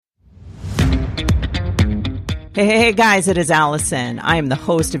Hey, guys, it is Allison. I am the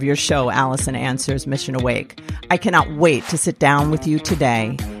host of your show, Allison Answers Mission Awake. I cannot wait to sit down with you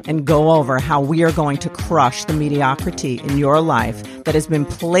today and go over how we are going to crush the mediocrity in your life that has been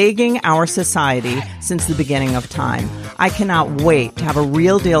plaguing our society since the beginning of time. I cannot wait to have a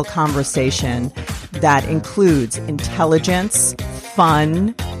real deal conversation that includes intelligence,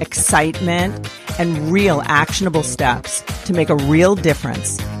 fun, excitement, and real actionable steps to make a real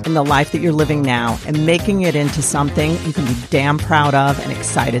difference in the life that you're living now and making it into something you can be damn proud of and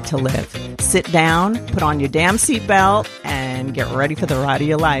excited to live. Sit down, put on your damn seatbelt, and get ready for the ride of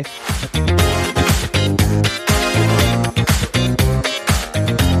your life.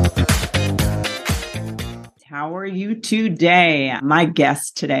 How are you today? My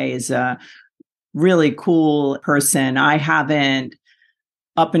guest today is a really cool person. I haven't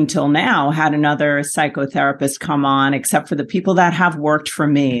up until now had another psychotherapist come on, except for the people that have worked for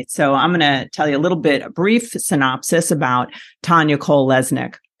me. So I'm going to tell you a brief synopsis about Tanya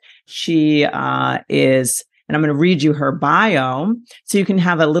Cole-Lesnick. She is, and I'm going to read you her bio so you can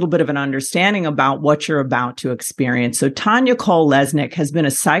have a little bit of an understanding about what you're about to experience. So Tanya Cole-Lesnick has been a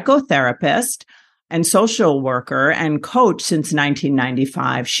psychotherapist and social worker and coach since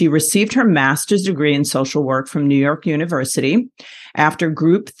 1995. She received her master's degree in social work from New York University after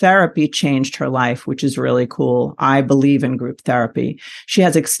group therapy changed her life, which is really cool. I believe in group therapy. She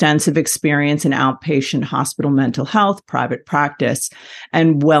has extensive experience in outpatient hospital mental health, private practice,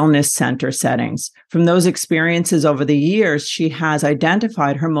 and wellness center settings. From those experiences over the years, she has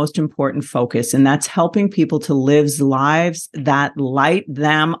identified her most important focus, and that's helping people to live lives that light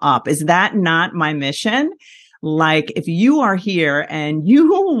them up. Is that not my mission? Like, if you are here and you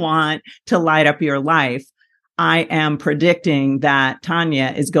want to light up your life, I am predicting that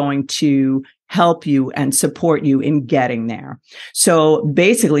Tanya is going to help you and support you in getting there. So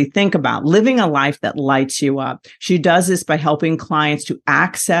basically, think about living a life that lights you up. She does this by helping clients to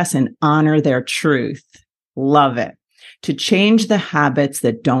access and honor their truth. Love it. To change the habits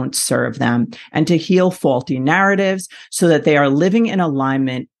that don't serve them and to heal faulty narratives so that they are living in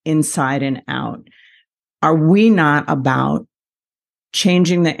alignment inside and out. Are we not about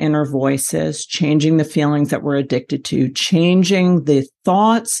changing the inner voices, changing the feelings that we're addicted to, changing the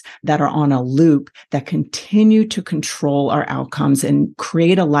thoughts that are on a loop that continue to control our outcomes and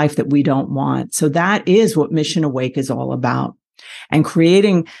create a life that we don't want? So that is what Mission Awake is all about. And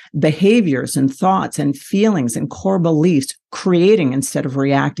creating behaviors and thoughts and feelings and core beliefs, creating instead of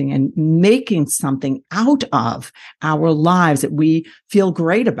reacting and making something out of our lives that we feel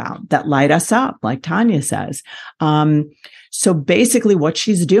great about, that light us up, like Tanya says. So basically what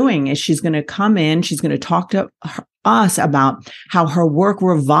she's doing is she's going to come in, she's going to talk to us about how her work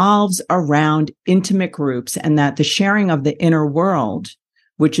revolves around intimate groups and that the sharing of the inner world,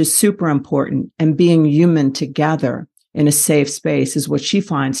 which is super important, and being human together in a safe space is what she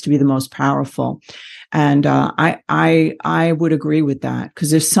finds to be the most powerful. And I would agree with that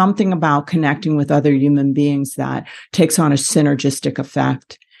because there's something about connecting with other human beings that takes on a synergistic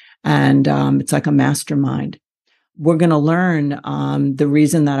effect. And it's like a mastermind. We're going to learn the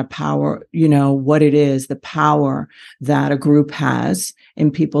reason that a power, what it is, the power that a group has in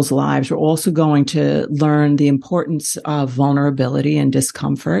people's lives. We're also going to learn the importance of vulnerability and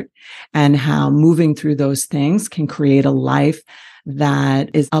discomfort and how moving through those things can create a life that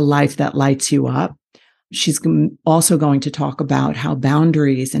is a life that lights you up. She's also going to talk about how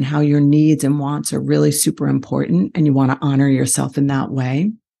boundaries and how your needs and wants are really super important, and you want to honor yourself in that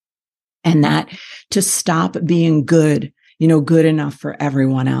way. And that to stop being good, good enough for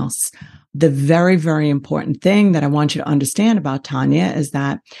everyone else. The very, very important thing that I want you to understand about Tanya is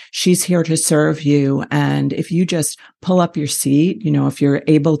that she's here to serve you. And if you just pull up your seat, if you're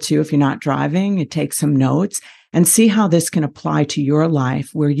able to, if you're not driving, you take some notes and see how this can apply to your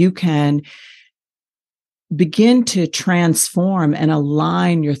life, where you can begin to transform and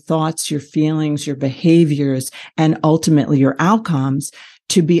align your thoughts, your feelings, your behaviors, and ultimately your outcomes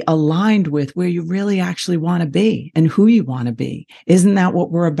to be aligned with where you really actually want to be and who you want to be. Isn't that what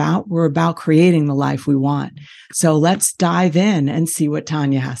we're about? We're about creating the life we want. So let's dive in and see what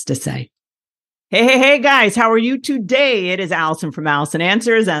Tanya has to say. Hey, guys, how are you today? It is Allison from Allison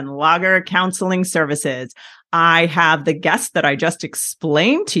Answers and Lager Counseling Services. I have the guest that I just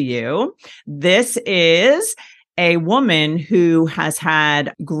explained to you. This is a woman who has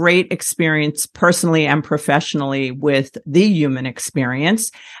had great experience personally and professionally with the human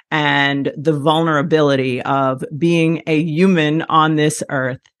experience and the vulnerability of being a human on this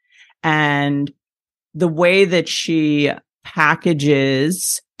earth. And the way that she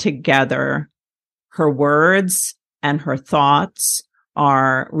packages together her words and her thoughts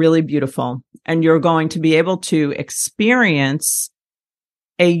are really beautiful. and you're going to be able to experience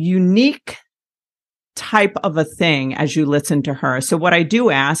a unique type of a thing as you listen to her. So what I do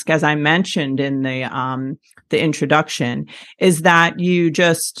ask, as I mentioned in the introduction, is that you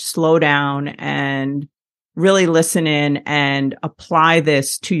just slow down and really listen in and apply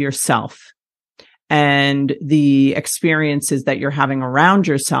this to yourself and the experiences that you're having around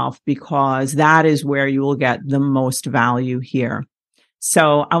yourself, because that is where you will get the most value here.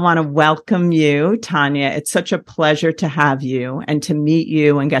 So I want to welcome you, Tanya. It's such a pleasure to have you and to meet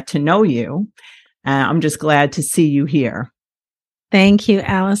you and get to know you. I'm just glad to see you here. Thank you,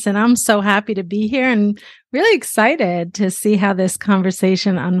 Allison. I'm so happy to be here and really excited to see how this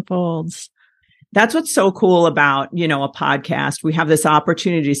conversation unfolds. That's what's so cool about, a podcast. We have this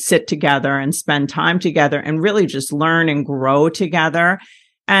opportunity to sit together and spend time together and really just learn and grow together.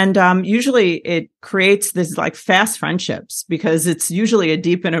 And usually it creates this like fast friendships, because it's usually a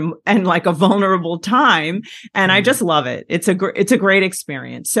deep and like a vulnerable time. And I just love it. It's a great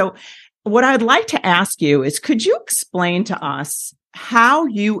experience. So what I'd like to ask you is, could you explain to us how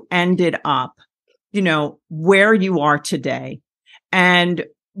you ended up, where you are today, and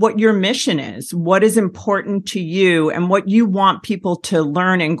what your mission is, what is important to you, and what you want people to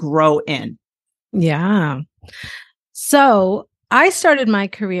learn and grow in? Yeah. So I started my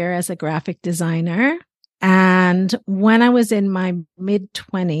career as a graphic designer. And when I was in my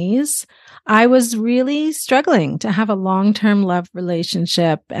mid-20s, I was really struggling to have a long-term love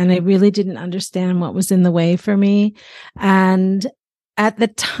relationship. And I really didn't understand what was in the way for me. And at the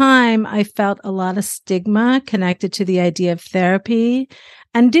time, I felt a lot of stigma connected to the idea of therapy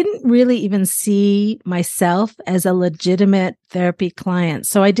and didn't really even see myself as a legitimate therapy client.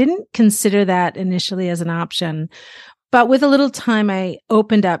 So I didn't consider that initially as an option. But with a little time, I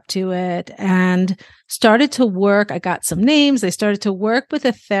opened up to it and started to work. I got some names. I started to work with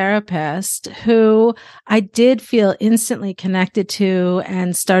a therapist who I did feel instantly connected to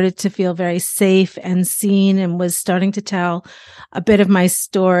and started to feel very safe and seen, and was starting to tell a bit of my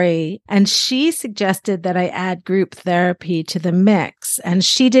story. And she suggested that I add group therapy to the mix. And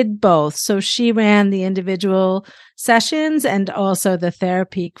she did both. So she ran the individual sessions and also the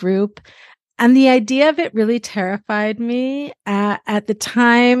therapy group. And the idea of it really terrified me. At the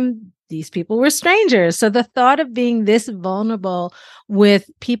time, these people were strangers. So the thought of being this vulnerable with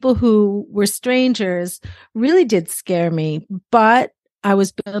people who were strangers really did scare me. But I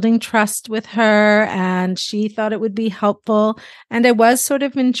was building trust with her, and she thought it would be helpful. And I was sort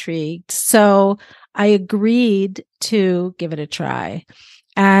of intrigued. So I agreed to give it a try.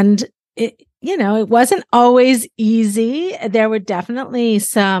 And it wasn't always easy. There were definitely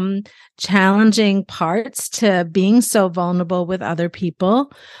some challenging parts to being so vulnerable with other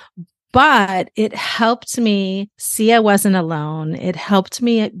people, but it helped me see I wasn't alone. It helped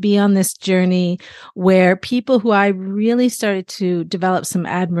me be on this journey where people who I really started to develop some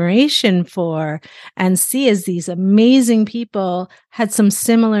admiration for and see as these amazing people had some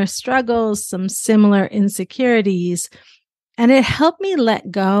similar struggles, some similar insecurities. And it helped me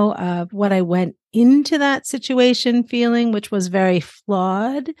let go of what I went into that situation feeling, which was very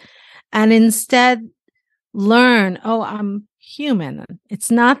flawed, and instead learn, I'm human.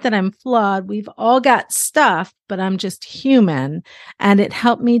 It's not that I'm flawed. We've all got stuff, but I'm just human. And it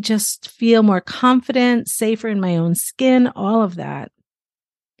helped me just feel more confident, safer in my own skin, all of that.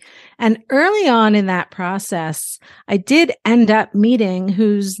 And early on in that process, I did end up meeting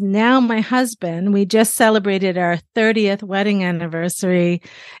who's now my husband. We just celebrated our 30th wedding anniversary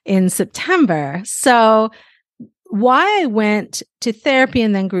in September. So why I went to therapy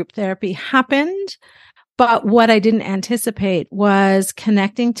and then group therapy happened. But what I didn't anticipate was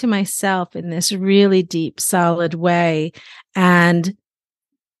connecting to myself in this really deep, solid way and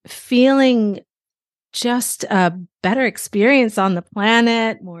feeling just a better experience on the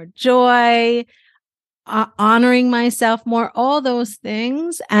planet, more joy, honoring myself more, all those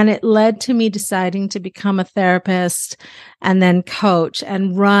things. And it led to me deciding to become a therapist and then coach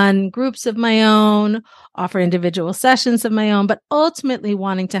and run groups of my own, offer individual sessions of my own, but ultimately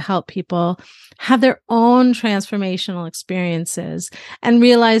wanting to help people have their own transformational experiences and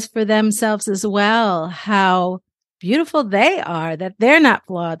realize for themselves as well how beautiful they are, that they're not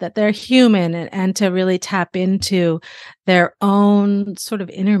flawed, that they're human, and to really tap into their own sort of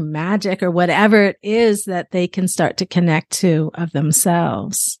inner magic or whatever it is that they can start to connect to of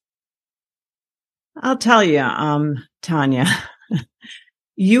themselves. I'll tell you, Tanya,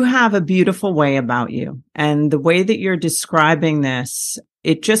 you have a beautiful way about you. And the way that you're describing this,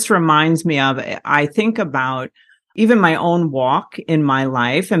 it just reminds me of, I think about even my own walk in my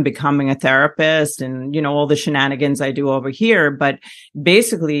life and becoming a therapist and, all the shenanigans I do over here. But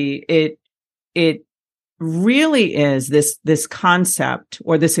basically it really is this concept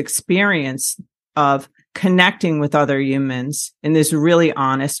or this experience of connecting with other humans in this really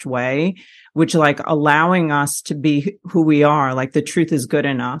honest way, which like allowing us to be who we are, like the truth is good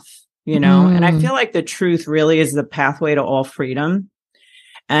enough, and I feel like the truth really is the pathway to all freedom.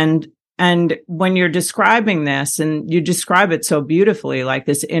 And when you're describing this, and you describe it so beautifully, like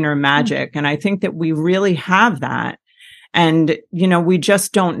this inner magic, and I think that we really have that, and we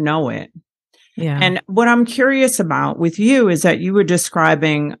just don't know it. Yeah. And what I'm curious about with you is that you were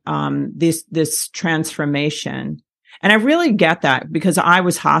describing this transformation. And I really get that, because I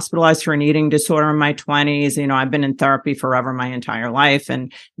was hospitalized for an eating disorder in my 20s. I've been in therapy forever, my entire life,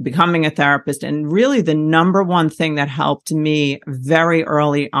 and becoming a therapist. And really the number one thing that helped me very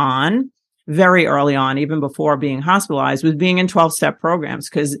early on, even before being hospitalized, was being in 12-step programs.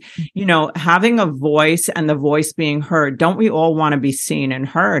 Because, having a voice and the voice being heard, don't we all want to be seen and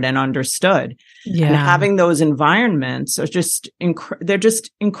heard and understood? Yeah. And having those environments are just, they're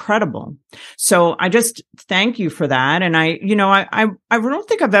just incredible. So I just thank you for that. And I don't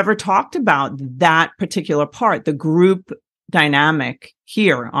think I've ever talked about that particular part, the group dynamic,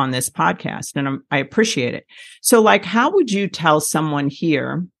 here on this podcast. And I appreciate it. So like, how would you tell someone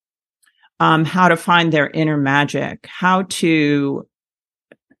here, how to find their inner magic, how to,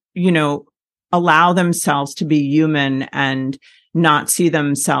 allow themselves to be human and not see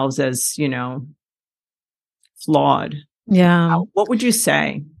themselves as, flawed? Yeah. What would you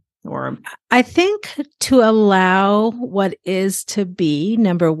say? Or I think to allow what is to be,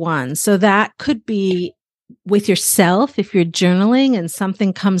 number one. So that could be with yourself, if you're journaling and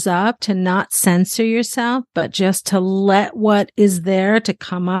something comes up, to not censor yourself, but just to let what is there to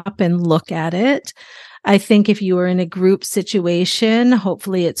come up and look at it. I think if you are in a group situation,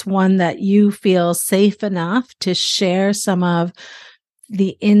 hopefully it's one that you feel safe enough to share some of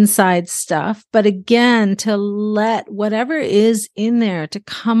the inside stuff. But again, to let whatever is in there to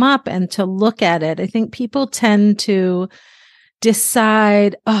come up and to look at it. I think people tend to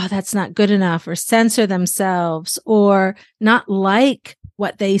decide, oh, that's not good enough, or censor themselves, or not like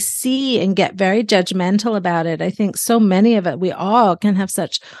what they see and get very judgmental about it. I think so many of it, we all can have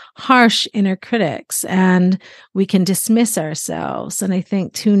such harsh inner critics, and we can dismiss ourselves. And I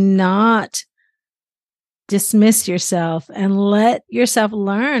think to not dismiss yourself and let yourself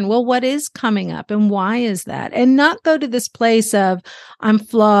learn, well, what is coming up and why is that? And not go to this place of I'm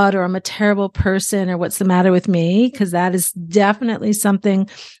flawed, or I'm a terrible person, or what's the matter with me? Because that is definitely something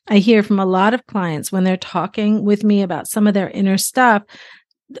I hear from a lot of clients when they're talking with me about some of their inner stuff.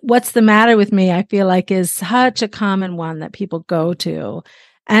 What's the matter with me? I feel like is such a common one that people go to,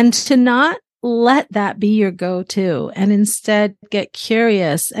 and to not let that be your go-to, and instead get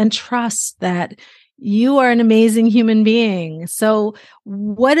curious and trust that you are an amazing human being. So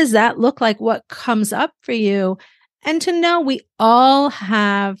what does that look like? What comes up for you? And to know we all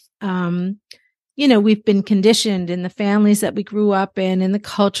have, we've been conditioned in the families that we grew up in the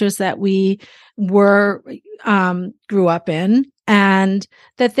cultures that we grew up in, and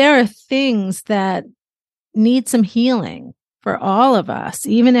that there are things that need some healing for all of us.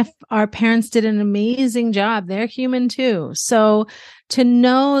 Even if our parents did an amazing job, they're human too. So to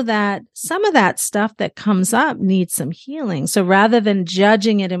know that some of that stuff that comes up needs some healing. So rather than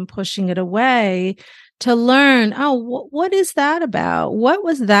judging it and pushing it away, to learn, oh, what is that about? What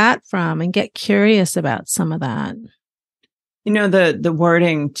was that from? And get curious about some of that. The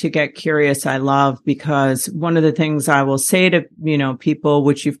wording to get curious, I love, because one of the things I will say to, people,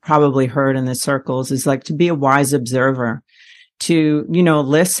 which you've probably heard in the circles, is like to be a wise observer, to,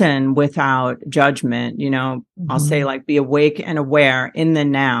 listen without judgment. I'll say like be awake and aware in the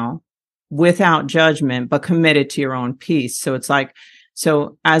now without judgment, but committed to your own peace. So it's like,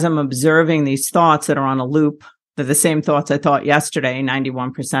 so as I'm observing these thoughts that are on a loop, they're the same thoughts I thought yesterday,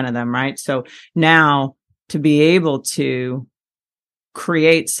 91% of them, right? So now to be able to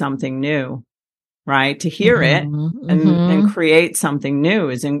create something new, right? To hear it and create something new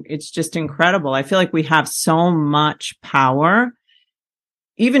it's just incredible. I feel like we have so much power,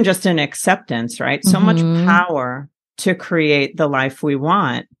 even just in acceptance, right? So much power to create the life we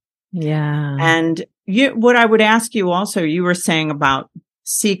want. Yeah. And what I would ask you also, you were saying about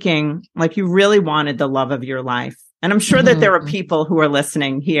seeking, like you really wanted the love of your life. And I'm sure that there are people who are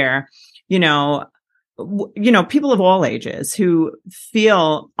listening here, people of all ages who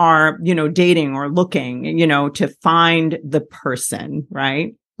feel are, dating or looking, to find the person,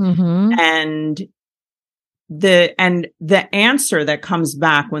 right? And the answer that comes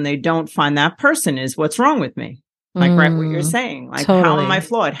back when they don't find that person is, what's wrong with me? Like, right, what you're saying, like, How am I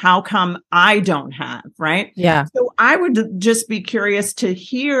flawed? How come I don't have, right? Yeah. So I would just be curious to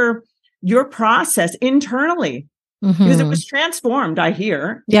hear, your process internally because it was transformed, I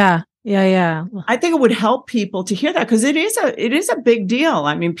hear. Yeah. I think it would help people to hear that because it is a big deal.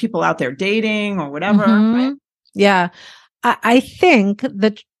 I mean, people out there dating or whatever. Right? Yeah. I think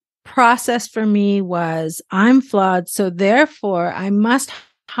the process for me was I'm flawed. So therefore I must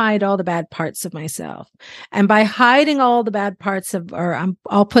hide all the bad parts of myself. And by hiding all the bad parts of,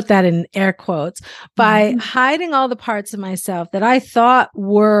 I'll put that in air quotes, by hiding all the parts of myself that I thought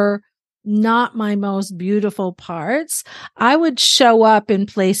were not my most beautiful parts, I would show up in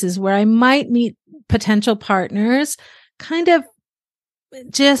places where I might meet potential partners kind of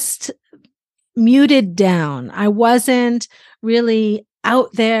just muted down. I wasn't really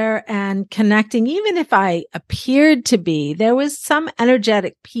out there and connecting. Even if I appeared to be, there was some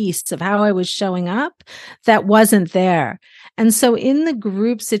energetic piece of how I was showing up that wasn't there. And so in the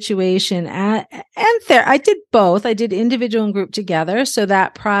group situation and there, I did both. I did individual and group together. So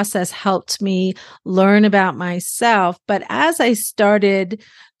that process helped me learn about myself. But as I started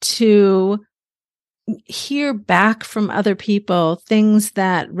to hear back from other people, things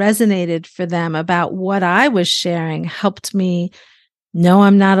that resonated for them about what I was sharing helped me know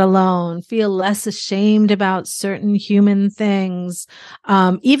I'm not alone, feel less ashamed about certain human things,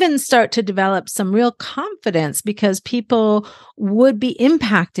 even start to develop some real confidence because people would be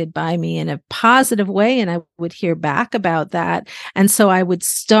impacted by me in a positive way. And I would hear back about that. And so I would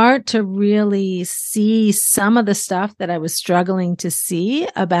start to really see some of the stuff that I was struggling to see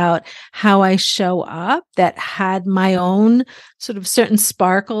about how I show up that had my own sort of certain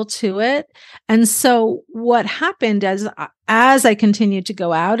sparkle to it. And so what happened as I continued to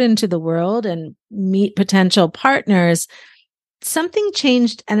go out into the world and meet potential partners, something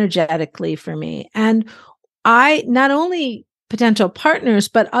changed energetically for me. And I not only potential partners,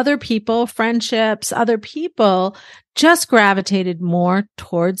 but other people, friendships, other people just gravitated more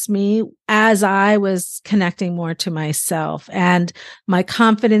towards me as I was connecting more to myself. And my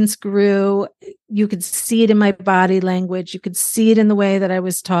confidence grew. You could see it in my body language. You could see it in the way that I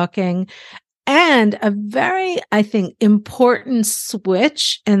was talking. And a very, I think, important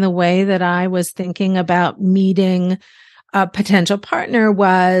switch in the way that I was thinking about meeting a potential partner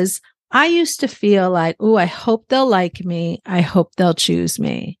was I used to feel like, oh, I hope they'll like me. I hope they'll choose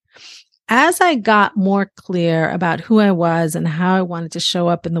me. As I got more clear about who I was and how I wanted to show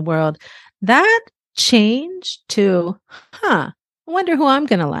up in the world, that changed to, I wonder who I'm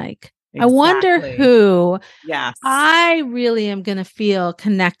going to like. Exactly. I wonder who I really am going to feel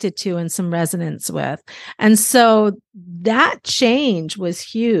connected to and some resonance with. And so that change was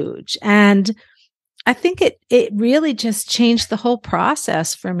huge. And I think it really just changed the whole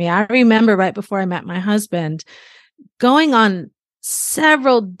process for me. I remember right before I met my husband going on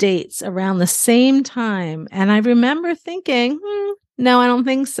several dates around the same time. And I remember thinking, no, I don't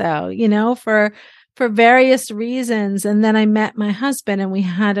think so, for various reasons. And then I met my husband and we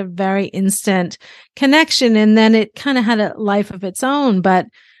had a very instant connection. And then it kind of had a life of its own, but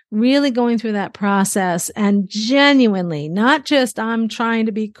really going through that process and genuinely, not just I'm trying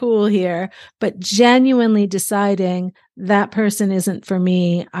to be cool here, but genuinely deciding that person isn't for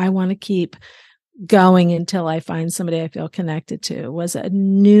me. I want to keep going until I find somebody I feel connected to was a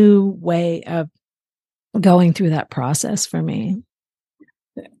new way of going through that process for me.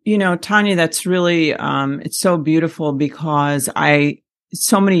 Tanya, that's really, it's so beautiful because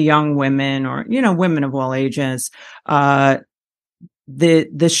so many young women or, women of all ages,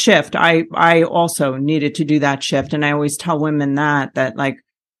 the shift, I also needed to do that shift. And I always tell women that like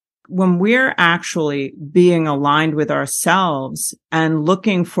when we're actually being aligned with ourselves and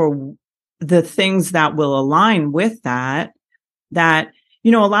looking for the things that will align with that,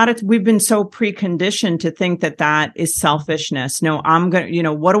 we've been so preconditioned to think that is selfishness. No, I'm going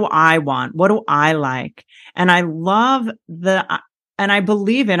to, what do I want? What do I like? And I love and I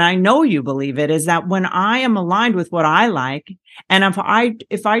believe it, I know you believe it, is that when I am aligned with what I like, and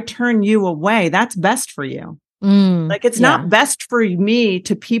if I turn you away, that's best for you. Like it's not best for me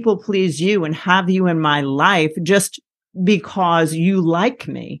to people please you and have you in my life just because you like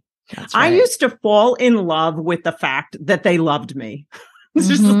me. That's right. I used to fall in love with the fact that they loved me. It's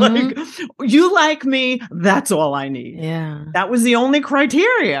just like, you like me, that's all I need. Yeah. That was the only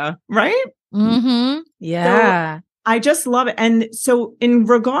criteria, right? Yeah. So I just love it. And so in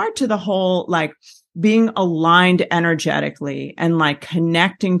regard to the whole, like being aligned energetically and like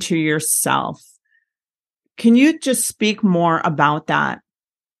connecting to yourself, can you just speak more about that?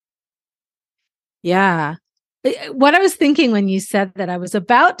 Yeah. What I was thinking when you said that, I was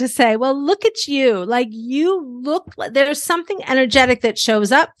about to say, well, look at you. Like you look like there's something energetic that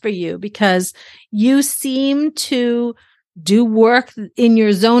shows up for you because you seem to do work in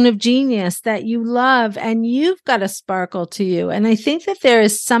your zone of genius that you love, and you've got a sparkle to you. And I think that there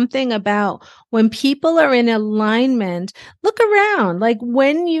is something about when people are in alignment, look around, like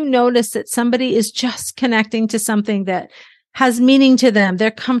when you notice that somebody is just connecting to something that has meaning to them,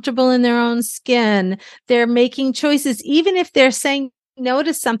 they're comfortable in their own skin, they're making choices, even if they're saying no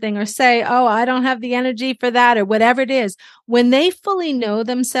to something or say, oh, I don't have the energy for that or whatever it is. When they fully know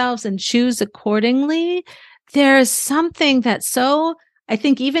themselves and choose accordingly, there's something that's so, I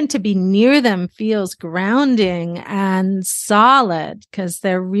think even to be near them feels grounding and solid because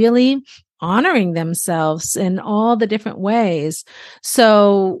they're really honoring themselves in all the different ways.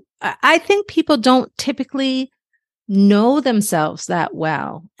 So I think people don't typically know themselves that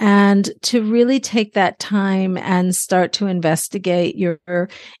well, and to really take that time and start to investigate your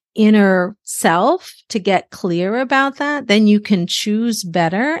inner self to get clear about that, then you can choose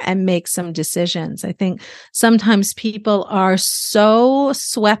better and make some decisions. I think sometimes people are so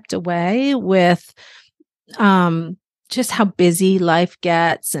swept away with just how busy life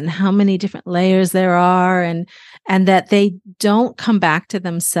gets and how many different layers there are, and that they don't come back to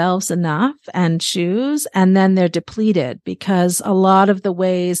themselves enough and choose, and then they're depleted because a lot of the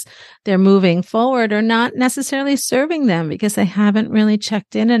ways they're moving forward are not necessarily serving them because they haven't really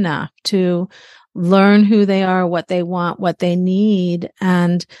checked in enough to learn who they are, what they want, what they need,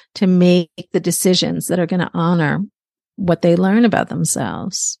 and to make the decisions that are going to honor what they learn about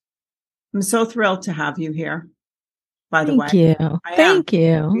themselves. I'm so thrilled to have you here. By the way, Thank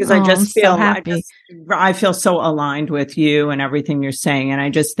you. Because I just feel so happy. I feel so aligned with you and everything you're saying. And I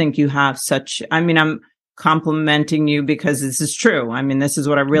just think you have such, I'm complimenting you because this is true. This is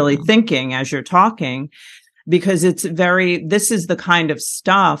what I'm really thinking as you're talking, because this is the kind of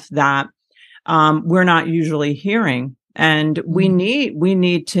stuff that we're not usually hearing. And we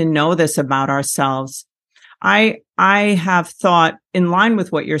need to know this about ourselves. I have thought in line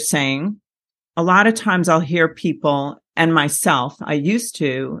with what you're saying. A lot of times I'll hear people and myself, I used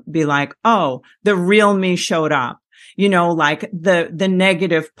to be like, oh, the real me showed up, like the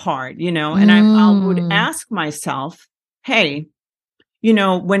negative part, and I would ask myself, hey,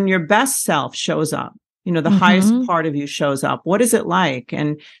 when your best self shows up, the highest part of you shows up, what is it like?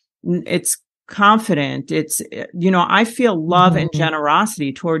 And it's confident. It's, I feel love and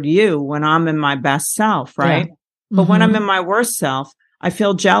generosity toward you when I'm in my best self, right? Yeah. But when I'm in my worst self, I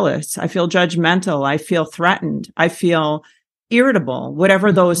feel jealous. I feel judgmental. I feel threatened. I feel irritable,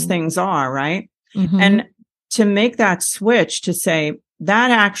 whatever those things are, right? And to make that switch to say,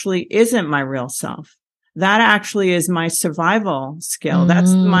 that actually isn't my real self. That actually is my survival skill.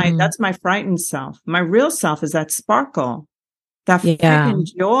 That's my frightened self. My real self is that sparkle, that freaking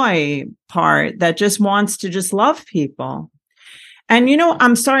joy part that just wants to just love people. And,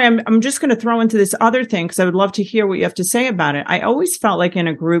 I'm sorry, I'm just going to throw into this other thing because I would love to hear what you have to say about it. I always felt like in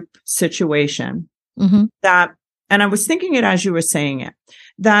a group situation that, and I was thinking it as you were saying it,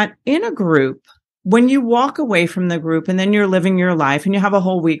 that in a group, when you walk away from the group and then you're living your life and you have a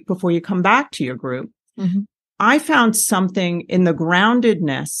whole week before you come back to your group, I found something in the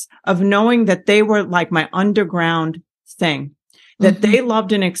groundedness of knowing that they were like my underground thing. That they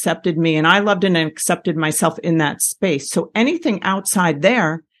loved and accepted me, and I loved and accepted myself in that space. So anything outside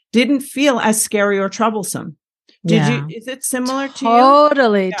there didn't feel as scary or troublesome. Is it similar to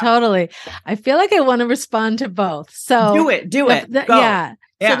you? Totally. I feel like I want to respond to both. So do it. Go. Yeah.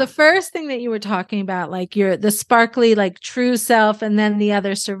 So the first thing that you were talking about, like the sparkly, like true self, and then the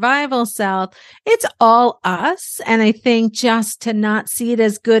other survival self, it's all us. And I think just to not see it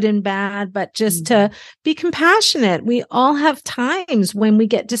as good and bad, but just to be compassionate. We all have times when we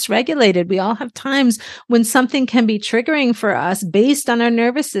get dysregulated. We all have times when something can be triggering for us based on our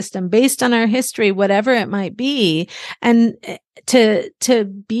nervous system, based on our history, whatever it might be. And to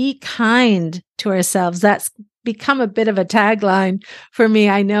be kind to ourselves, that's become a bit of a tagline for me.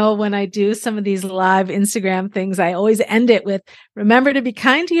 I know when I do some of these live Instagram things, I always end it with, remember to be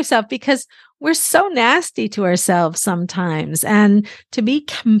kind to yourself, because we're so nasty to ourselves sometimes. And to be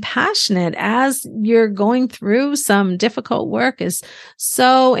compassionate as you're going through some difficult work is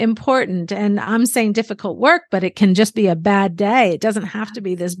so important. And I'm saying difficult work, but it can just be a bad day. It doesn't have to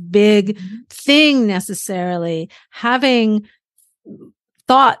be this big thing necessarily. Having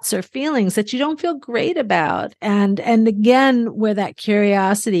thoughts or feelings that you don't feel great about. And again, where that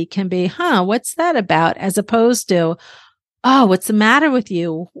curiosity can be, what's that about? As opposed to, oh, what's the matter with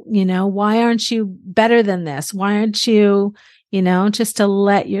you? Why aren't you better than this? Why aren't you, just to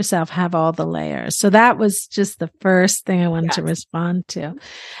let yourself have all the layers. So that was just the first thing I wanted to respond to.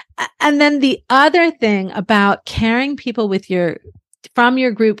 And then the other thing about carrying people from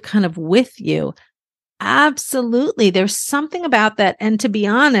your group kind of with you, Absolutely. There's something about that. And to be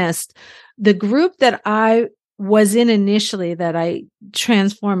honest, the group that I was in initially that I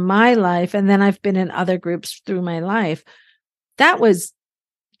transformed my life, and then I've been in other groups through my life, that was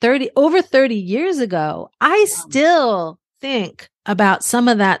over 30 years ago. I still think about some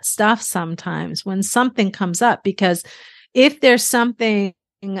of that stuff sometimes when something comes up, because if there's something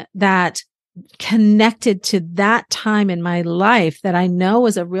that connected to that time in my life that I know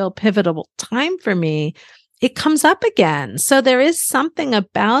was a real pivotal time for me, it comes up again. So there is something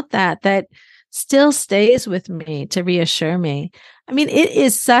about that that still stays with me to reassure me. I mean, it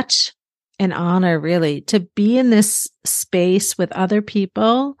is such an honor, really, to be in this space with other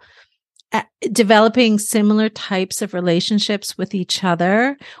people, developing similar types of relationships with each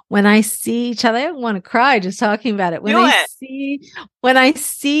other. When I see each other, I want to cry just talking about it. When I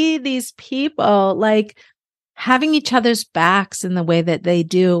see these people like having each other's backs in the way that they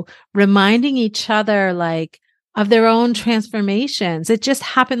do, reminding each other like of their own transformations. It just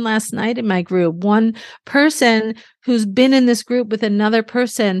happened last night in my group. One person who's been in this group with another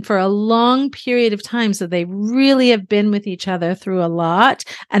person for a long period of time. So they really have been with each other through a lot.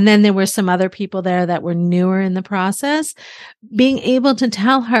 And then there were some other people there that were newer in the process. Being able to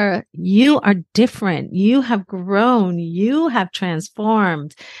tell her, you are different. You have grown. You have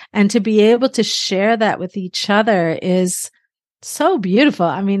transformed. And to be able to share that with each other is so beautiful.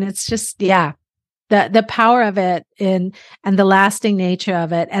 I mean, it's just, yeah. The power of it and the lasting nature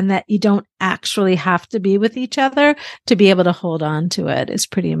of it, and that you don't actually have to be with each other to be able to hold on to it is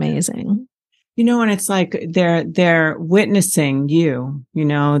pretty amazing. And it's like they're witnessing you,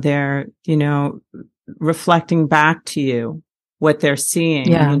 they're, reflecting back to you what they're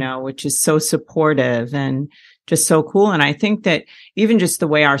seeing, which is so supportive and just so cool. And I think that even just the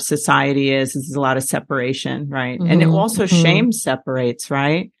way our society is a lot of separation, right? Mm-hmm, and it also shame separates,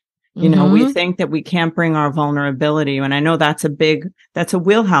 right? We think that we can't bring our vulnerability. And I know that's a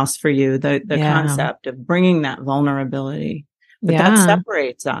wheelhouse for you, the concept of bringing that vulnerability, but that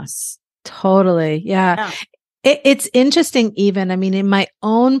separates us. Totally. Yeah. It's interesting, even, I mean, in my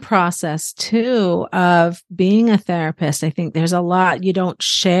own process too, of being a therapist, I think there's a lot, you don't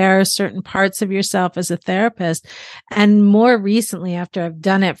share certain parts of yourself as a therapist. And more recently, after I've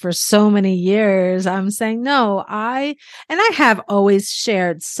done it for so many years, I'm saying, no, I have always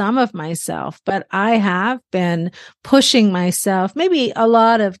shared some of myself, but I have been pushing myself, maybe a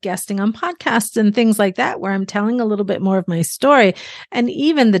lot of guesting on podcasts and things like that, where I'm telling a little bit more of my story. And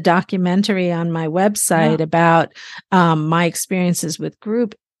even the documentary on my website about my experiences with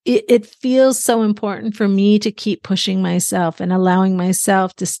group, it feels so important for me to keep pushing myself and allowing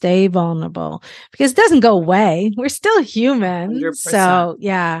myself to stay vulnerable, because it doesn't go away. We're still human. 100%. So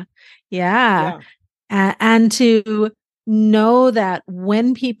yeah. And to know that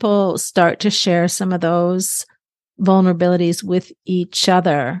when people start to share some of those vulnerabilities with each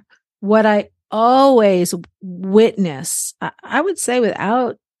other, what I always witness, I would say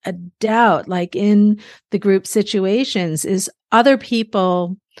without a doubt, like in the group situations, is other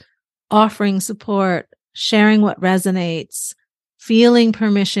people offering support, sharing what resonates, feeling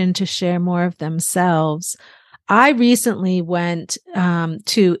permission to share more of themselves. I recently went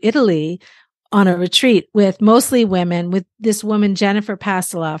to Italy on a retreat with mostly women, with this woman, Jennifer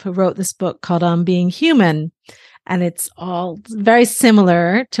Pastiloff, who wrote this book called On Being Human. And it's all very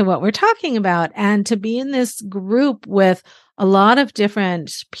similar to what we're talking about. And to be in this group with a lot of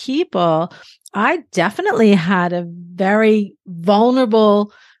different people, I definitely had a very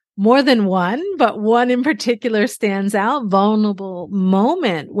vulnerable, more than one, but one in particular stands out, vulnerable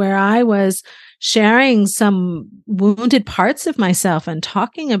moment where I was sharing some wounded parts of myself and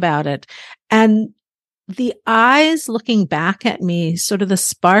talking about it. And the eyes looking back at me, sort of the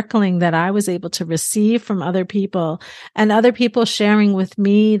sparkling that I was able to receive from other people, and other people sharing with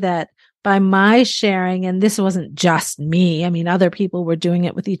me that by my sharing, and this wasn't just me, I mean, other people were doing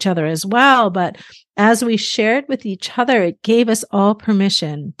it with each other as well, but as we shared with each other, it gave us all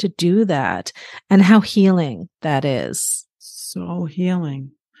permission to do that, and how healing that is. So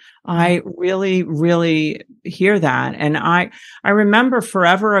healing. I really, really hear that. And I remember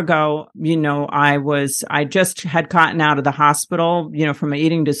forever ago, I just had gotten out of the hospital, from an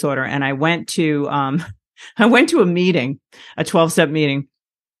eating disorder. And I went to a meeting, a 12-step meeting,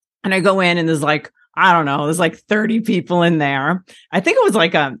 and I go in and there's like, I don't know, there's like 30 people in there. I think it was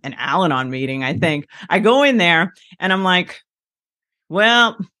like an Al-Anon meeting. I think I go in there and I'm like,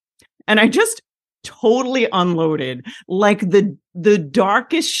 well, and I just totally unloaded like the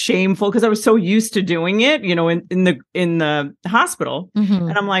darkest shameful, because I was so used to doing it, in the hospital. Mm-hmm.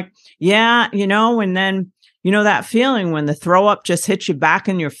 And I'm like, yeah, and then You know that feeling when the throw up just hits you back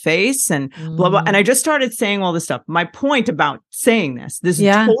in your face and blah, blah. And I just started saying all this stuff. My point about saying this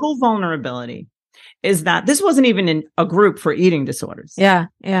total vulnerability is that this wasn't even in a group for eating disorders. Yeah.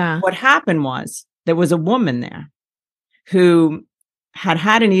 Yeah. What happened was there was a woman there who had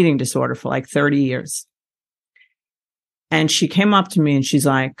an eating disorder for like 30 years. And she came up to me and she's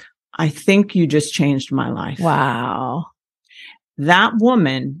like, I think you just changed my life. Wow. That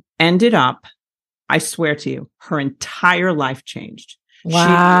woman ended up, I swear to you, her entire life changed.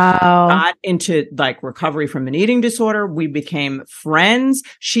 Wow. She got into like recovery from an eating disorder. We became friends.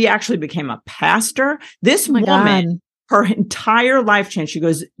 She actually became a pastor. This woman, her entire life changed. She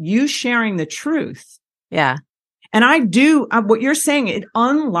goes, you sharing the truth. Yeah. And I do what you're saying.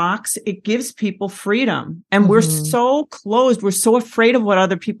 It gives people freedom. And we're so closed. We're so afraid of what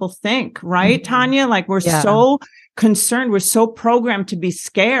other people think, right, Tanya? Like we're so concerned. We're so programmed to be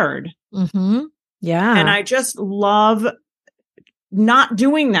scared. Yeah. And I just love not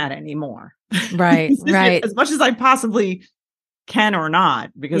doing that anymore. Right. Right. As much as I possibly can or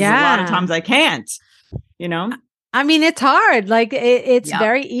not, because a lot of times I can't, you know? I mean, it's hard. Like it's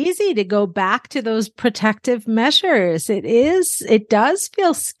very easy to go back to those protective measures. It does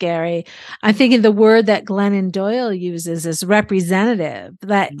feel scary. I'm thinking the word that Glennon Doyle uses is representative,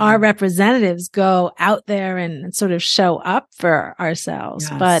 that our representatives go out there and sort of show up for ourselves.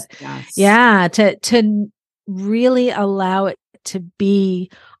 But to really allow it to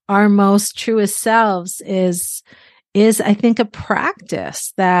be our most truest selves is I think a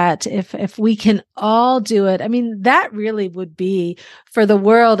practice that if we can all do it, I mean, that really would be for the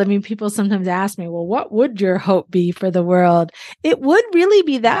world. I mean, people sometimes ask me, well, what would your hope be for the world? It would really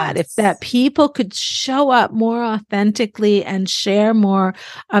be that if that people could show up more authentically and share more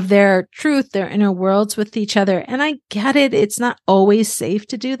of their truth, their inner worlds with each other. And I get it. It's not always safe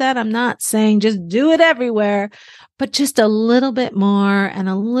to do that. I'm not saying just do it everywhere, but just a little bit more and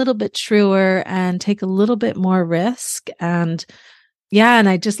a little bit truer and take a little bit more risk. And and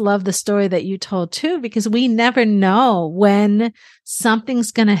I just love the story that you told too, because we never know when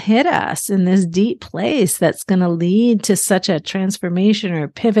something's going to hit us in this deep place that's going to lead to such a transformation or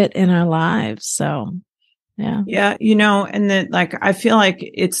pivot in our lives. So, yeah. Yeah. You know, and then like, I feel like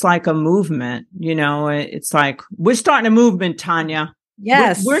it's like a movement, you know, it's like we're starting a movement, Tanya.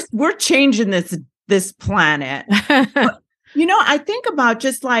 Yes. We're changing this planet. But, you know, I think about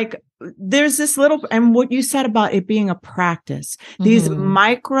just like there's this little, and what you said about it being a practice, these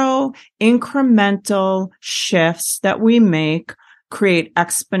micro incremental shifts that we make create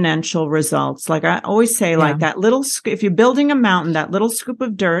exponential results. Like I always say, like that little, if you're building a mountain, that little scoop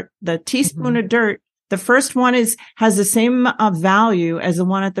of dirt, the teaspoon of dirt, the first one has the same value as the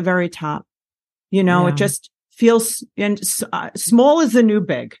one at the very top. You know, it just feels small is the new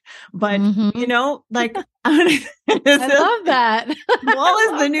big, but you know, like I love that. Small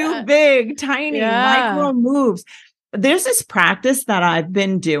is the new big, tiny micro moves. There's this practice that I've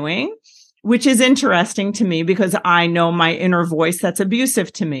been doing, which is interesting to me because I know my inner voice that's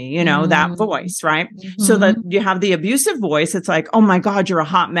abusive to me, you know, that voice, right? So that you have the abusive voice. It's like, oh my God, you're a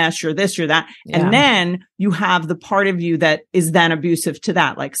hot mess. You're this, you're that. And then you have the part of you that is then abusive to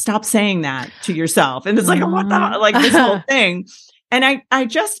that. Like, stop saying that to yourself. And it's like, what the, like this whole thing. And I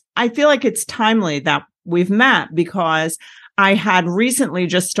feel like it's timely that we've met because I had recently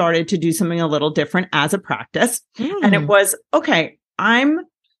just started to do something a little different as a practice. And it was, okay,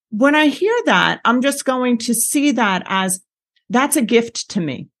 when I hear that, I'm just going to see that as that's a gift to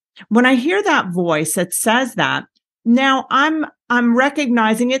me. When I hear that voice that says that, now I'm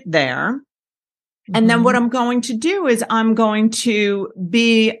recognizing it there. And then what I'm going to do is I'm going to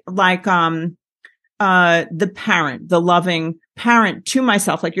be like, the parent, the loving parent to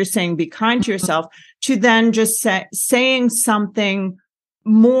myself, like you're saying, be kind to yourself, to then just saying something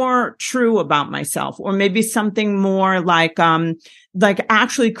more true about myself, or maybe something more like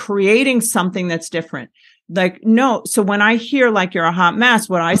actually creating something that's different. Like, no. So when I hear like you're a hot mess,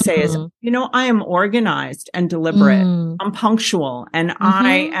 what I say is, you know, I am organized and deliberate. I'm punctual and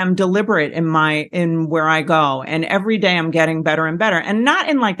I am deliberate in where I go. And every day I'm getting better and better, and not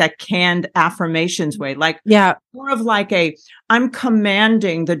in like that canned affirmations way, like more of like I'm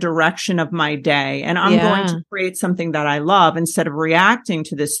commanding the direction of my day, and I'm going to create something that I love instead of reacting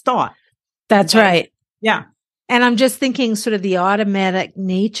to this thought. That's right. Yeah. And I'm just thinking sort of the automatic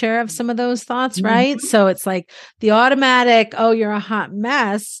nature of some of those thoughts, right? So it's like the automatic, oh, you're a hot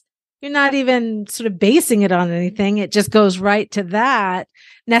mess. You're not even sort of basing it on anything. It just goes right to that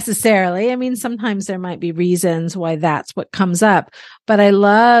necessarily. I mean, sometimes there might be reasons why that's what comes up, but I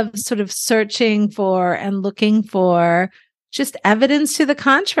love sort of searching for and looking for just evidence to the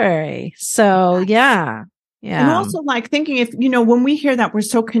contrary. So yeah. And Yeah. also like thinking if, when we hear that, we're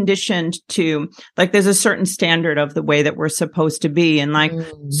so conditioned to like, there's a certain standard of the way that we're supposed to be. And like,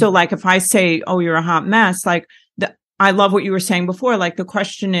 so like, if I say, oh, you're a hot mess, like I love what you were saying before. Like the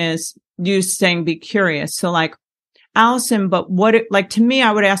question is you saying, be curious. So like, Allison, but to me,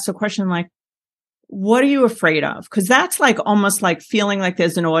 I would ask the question like, what are you afraid of? Because that's like almost like feeling like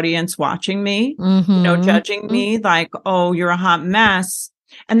there's an audience watching me, judging me like, oh, you're a hot mess.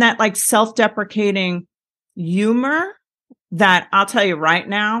 And that like self-deprecating humor that I'll tell you right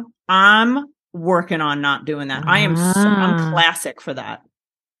now, I'm working on not doing that. I'm classic for that.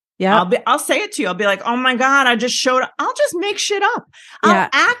 Yeah. I'll say it to you. I'll be like, oh my God, I just showed up. I'll just make shit up. I'll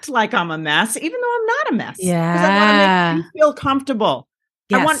act like I'm a mess, even though I'm not a mess. Yeah. Because I want to make you feel comfortable.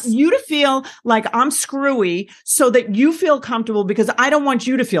 Yes. I want you to feel like I'm screwy so that you feel comfortable because I don't want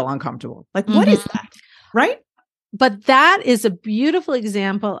you to feel uncomfortable. Like, what is that? Right? But that is a beautiful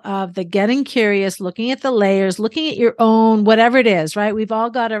example of the getting curious, looking at the layers, looking at your own, whatever it is, right? We've all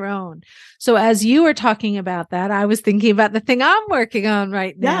got our own. So as you were talking about that, I was thinking about the thing I'm working on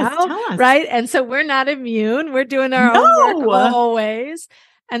right now, tell us. right? And so we're not immune. We're doing our own work always.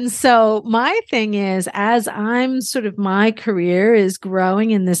 And so my thing is, as my career is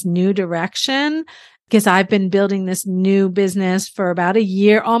growing in this new direction, because I've been building this new business for about a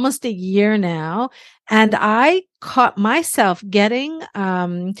year, almost a year now. And I caught myself getting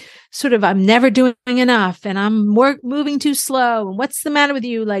I'm never doing enough and I'm moving too slow. And what's the matter with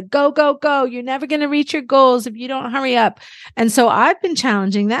you? Like, go, go, go. You're never going to reach your goals if you don't hurry up. And so I've been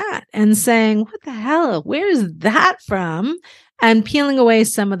challenging that and saying, what the hell? Where is that from? And peeling away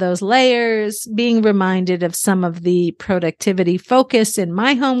some of those layers, being reminded of some of the productivity focus in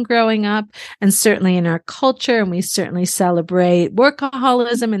my home growing up, and certainly in our culture. And we certainly celebrate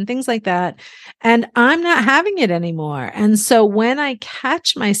workaholism and things like that. And I'm not having it anymore. And so when I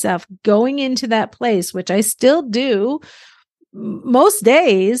catch myself going into that place, which I still do most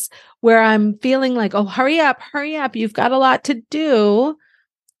days, where I'm feeling like, oh, hurry up, you've got a lot to do.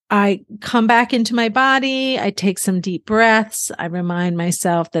 I come back into my body. I take some deep breaths. I remind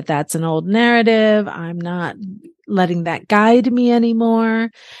myself that that's an old narrative. I'm not letting that guide me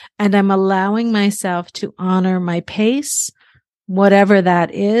anymore. And I'm allowing myself to honor my pace, whatever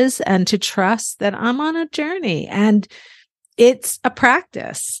that is, and to trust that I'm on a journey. And it's a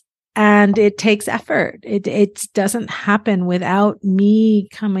practice and it takes effort. It doesn't happen without me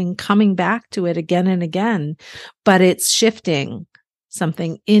coming back to it again and again, but it's shifting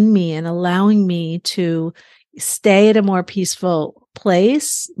something in me and allowing me to stay at a more peaceful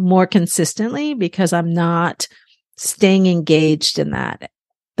place more consistently because I'm not staying engaged in that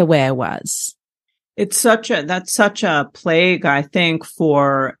the way I was. That's such a plague, I think,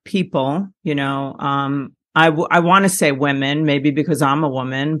 for people, I want to say women, maybe because I'm a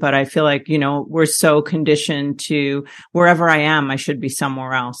woman, but I feel like, we're so conditioned to wherever I am, I should be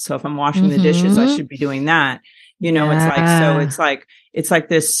somewhere else. So if I'm washing the dishes, I should be doing that. It's like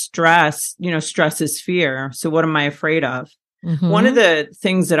this stress, stress is fear. So what am I afraid of? One of the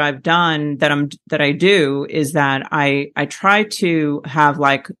things that I've done that I do is that I try to have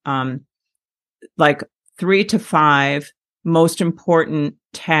like 3 to 5 most important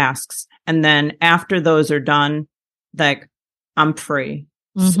tasks. And then after those are done, like I'm free.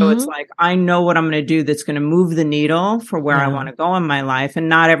 So it's like, I know what I'm going to do that's going to move the needle for where I want to go in my life. And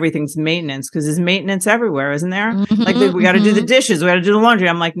not everything's maintenance because there's maintenance everywhere, isn't there? Like we got to do the dishes. We got to do the laundry.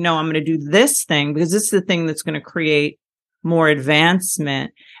 I'm like, no, I'm going to do this thing because this is the thing that's going to create more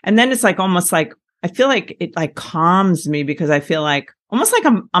advancement. And then it's like, almost like, I feel like it like calms me because I feel like almost like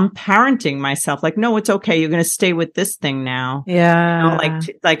I'm parenting myself. Like, no, it's okay. You're going to stay with this thing now. Yeah.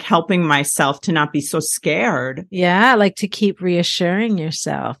 Like helping myself to not be so scared. Yeah. Like to keep reassuring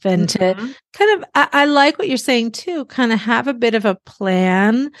yourself and to kind of, I like what you're saying too, kind of have a bit of a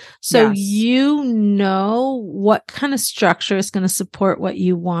plan. So you know what kind of structure is going to support what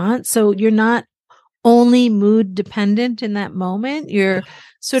you want. So you're not only mood dependent in that moment. You're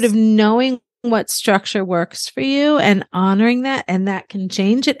sort of knowing what structure works for you and honoring that. And that can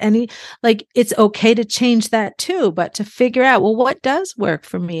change at it's okay to change that too, but to figure out, well, what does work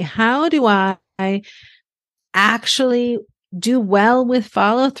for me? How do I actually do well with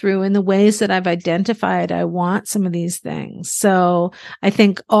follow through in the ways that I've identified I want some of these things? So I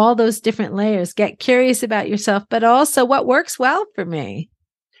think all those different layers, get curious about yourself, but also what works well for me.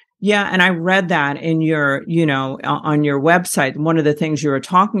 Yeah. And I read that in your, on your website. One of the things you were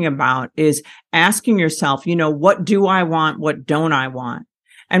talking about is asking yourself, what do I want? What don't I want?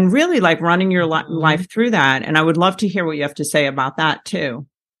 And really like running your life through that. And I would love to hear what you have to say about that too.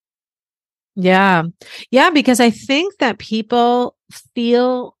 Yeah. Yeah. Because I think that people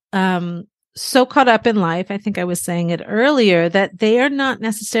feel, so caught up in life. I think I was saying it earlier that they are not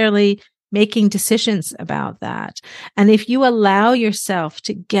necessarily making decisions about that. And if you allow yourself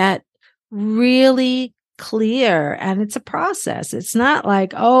to get really clear, and it's a process, it's not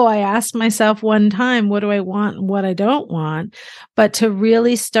like, oh, I asked myself one time, what do I want and what I don't want, but to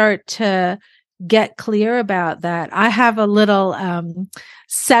really start to get clear about that. I have a little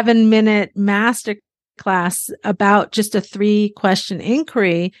 7-minute master class about just a 3-question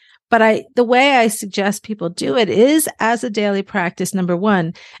inquiry. But the way I suggest people do it is as a daily practice, number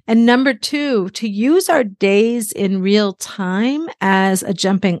one. And number two, to use our days in real time as a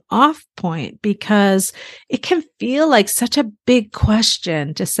jumping off point, because it can feel like such a big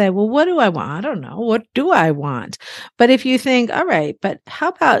question to say, well, what do I want? I don't know. What do I want? But if you think, all right, but how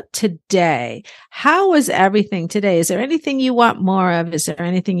about today? How was everything today? Is there anything you want more of? Is there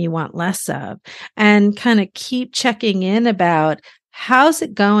anything you want less of? And kind of keep checking in about, how's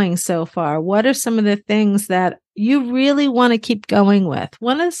it going so far? What are some of the things that you really want to keep going with?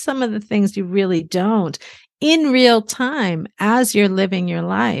 What are some of the things you really don't in real time as you're living your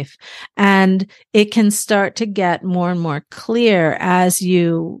life? And it can start to get more and more clear as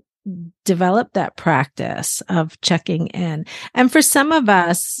you develop that practice of checking in. And for some of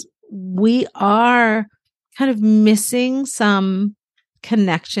us, we are kind of missing some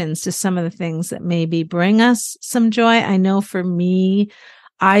connections to some of the things that maybe bring us some joy. I know for me,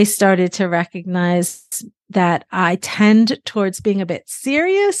 I started to recognize that I tend towards being a bit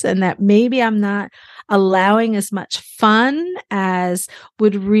serious and that maybe I'm not allowing as much fun as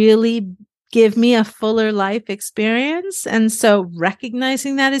would really give me a fuller life experience. And so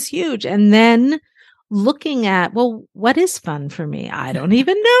recognizing that is huge. And then looking at, well, what is fun for me? I don't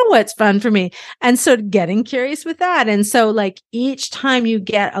even know what's fun for me. And so getting curious with that. And so like each time you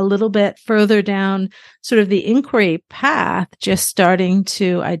get a little bit further down sort of the inquiry path, just starting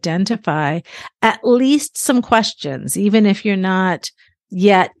to identify at least some questions, even if you're not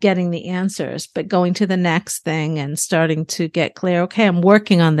yet getting the answers, but going to the next thing and starting to get clear. Okay, I'm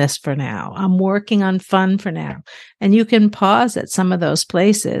working on this for now. I'm working on fun for now. And you can pause at some of those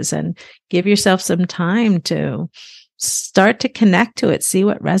places and give yourself some time to start to connect to it, see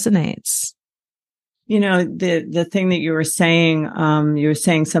what resonates. You know, the thing that you were saying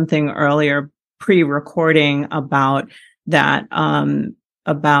something earlier pre-recording about that,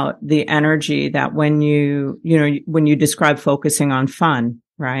 about the energy that when you describe focusing on fun,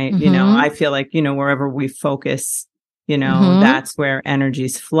 right? Mm-hmm. You know, I feel like, wherever we focus, that's where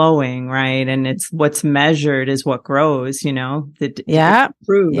energy's flowing, right? And it's what's measured is what grows, it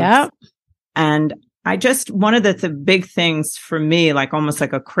proves. Yeah. And one of the big things for me, like almost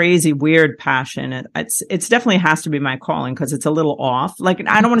like a crazy, weird passion, it's definitely has to be my calling because it's a little off. Like,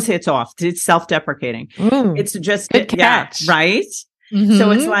 I don't want to say it's off. It's self-deprecating. It's just, good catch. Yeah, right? Mm-hmm.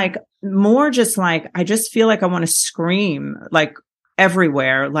 So it's like more just like, I just feel like I want to scream like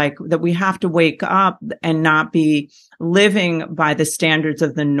everywhere, like that we have to wake up and not be living by the standards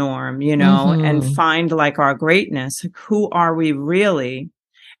of the norm, and find like our greatness. Who are we really?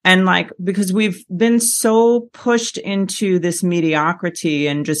 And like, because we've been so pushed into this mediocrity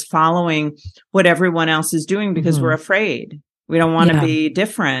and just following what everyone else is doing because we're afraid. We don't want to be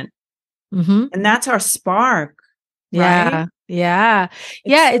different. And that's our spark. Right? Yeah.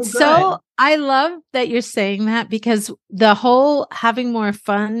 It's so I love that you're saying that because the whole having more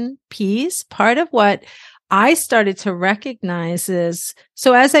fun piece, part of what I started to recognize is,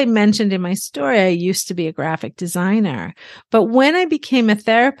 so as I mentioned in my story, I used to be a graphic designer, but when I became a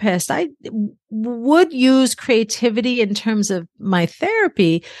therapist, I would use creativity in terms of my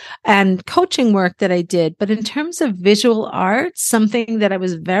therapy and coaching work that I did. But in terms of visual arts, something that I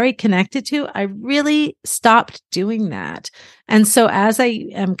was very connected to, I really stopped doing that. And so as I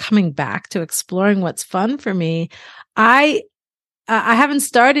am coming back to exploring what's fun for me, I haven't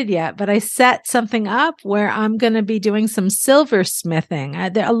started yet, but I set something up where I'm going to be doing some silversmithing.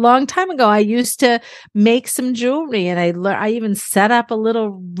 A long time ago, I used to make some jewelry, and I even set up a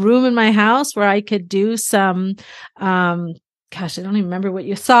little room in my house where I could do some, I don't even remember what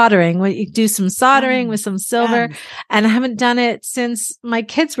you're soldering. What you do some soldering with some silver, and I haven't done it since my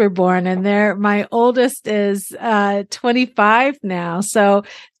kids were born, and my oldest is 25 now, so.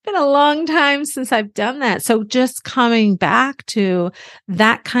 Been a long time since I've done that. So just coming back to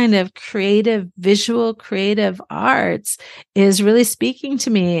that kind of visual creative arts is really speaking to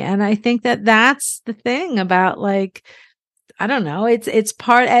me. And I think that that's the thing about like, I don't know, it's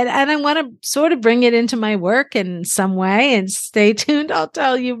part, and I want to sort of bring it into my work in some way, and stay tuned. I'll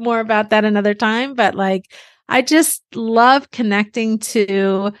tell you more about that another time. But like, I just love connecting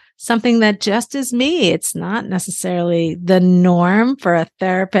to something that just is me. It's not necessarily the norm for a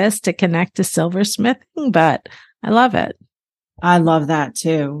therapist to connect to silversmithing, but I love it. I love that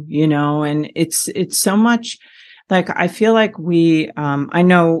too, and it's so much like, I feel like I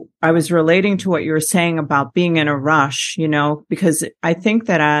know I was relating to what you were saying about being in a rush, because I think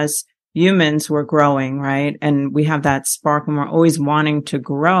that as humans, we're growing, right? And we have that spark and we're always wanting to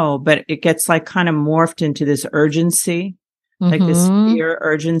grow, but it gets like kind of morphed into this urgency, like this fear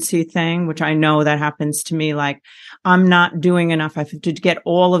urgency thing, which I know that happens to me. Like, I'm not doing enough. I have to get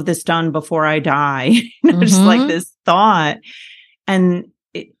all of this done before I die. Just like this thought. And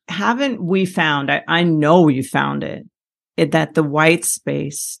haven't we found, I know you found it, that the white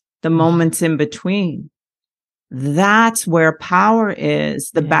space, the moments in between, that's where power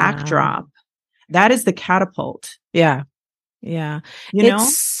is, the backdrop. That is the catapult. Yeah. Yeah.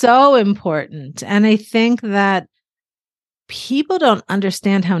 It's so important. And I think that people don't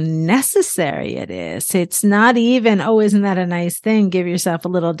understand how necessary it is. It's not even, oh, isn't that a nice thing? Give yourself a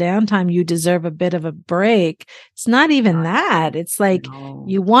little downtime. You deserve a bit of a break. It's not even that. It's like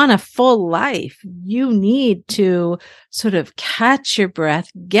you want a full life. You need to sort of catch your breath,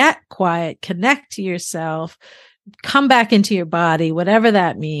 get quiet, connect to yourself, come back into your body, whatever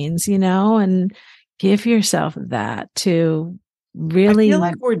that means, and give yourself that to really. I feel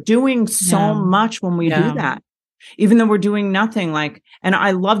like we're doing so much when we do that. Even though we're doing nothing, and I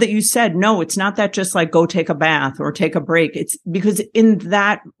love that you said, no, it's not that just like go take a bath or take a break. It's because in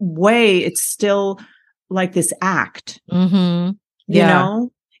that way, it's still like this act, you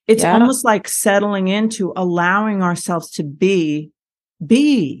know, it's almost like settling into allowing ourselves to be.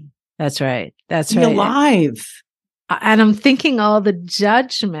 That's right. That's be right. alive. And I'm thinking all the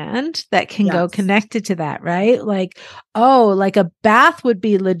judgment that can go connected to that, right? Like, oh, like a bath would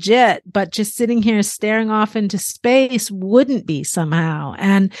be legit, but just sitting here staring off into space wouldn't be somehow.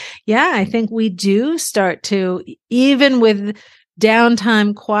 And I think we do start to, even with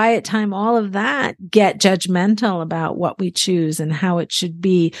downtime, quiet time, all of that, get judgmental about what we choose and how it should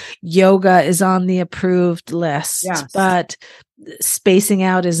be. Yoga is on the approved list, but spacing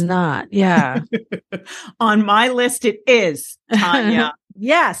out is not. Yeah. On my list, it is, Tanya.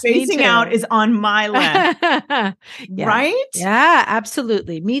 Yes. Spacing out is on my list. Right? Yeah,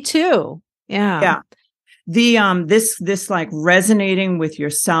 absolutely. Me too. Yeah. The, this like resonating with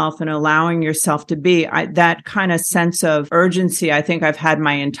yourself and allowing yourself to be, that kind of sense of urgency, I think I've had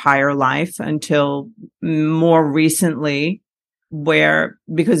my entire life until more recently,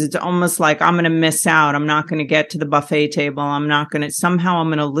 because it's almost like I'm going to miss out. I'm not going to get to the buffet table. Somehow I'm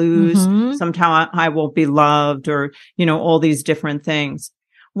going to lose. Somehow I won't be loved, or, all these different things.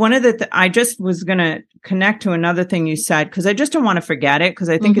 One of I just was going to connect to another thing you said, because I just don't want to forget it, because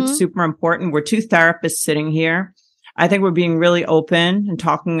I think it's super important. We're two therapists sitting here. I think we're being really open and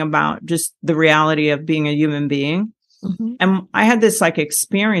talking about just the reality of being a human being. And I had this like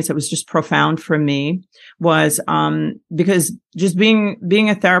experience that was just profound for me, was because just being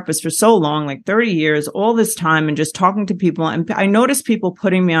a therapist for so long, like 30 years, all this time, and just talking to people, and I noticed people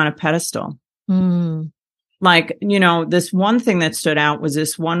putting me on a pedestal. Like, this one thing that stood out was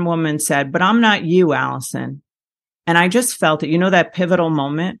this one woman said, "But I'm not you, Allison." And I just felt it, that pivotal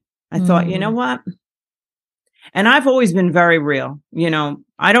moment. I thought, you know what? And I've always been very real.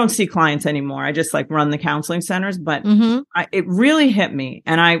 I don't see clients anymore. I just like run the counseling centers, but it really hit me.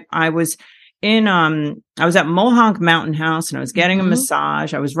 And I was I was at Mohonk Mountain House, and I was getting a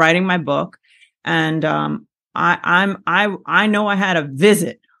massage. I was writing my book, and I know I had a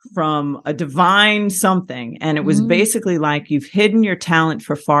visit from a divine something. And it was basically like, you've hidden your talent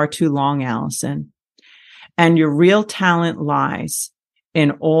for far too long, Allison. And your real talent lies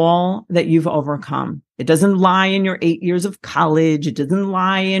in all that you've overcome. It doesn't lie in your 8 years of college. It doesn't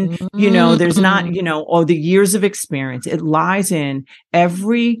lie in, there's not, all the years of experience. It lies in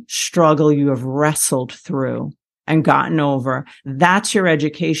every struggle you have wrestled through and gotten over. That's your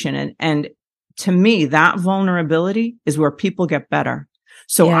education. And to me, that vulnerability is where people get better.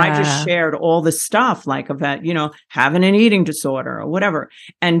 So I just shared all the stuff like about, having an eating disorder or whatever,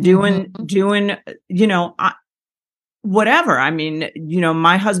 and doing, whatever. I mean,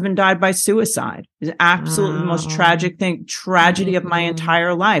 my husband died by suicide. It's absolutely the most tragic tragedy of my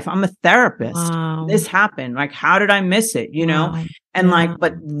entire life. I'm a therapist. This happened. Like, how did I miss it? And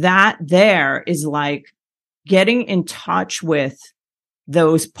but that there is like getting in touch with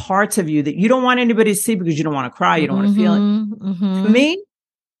those parts of you that you don't want anybody to see, because you don't want to cry. You don't want to feel it. To me,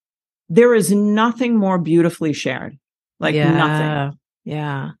 there is nothing more beautifully shared. Like nothing.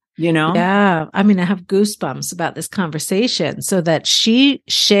 Yeah. you know? Yeah. I mean, I have goosebumps about this conversation, so that she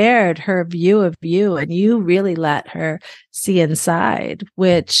shared her view of you and you really let her see inside,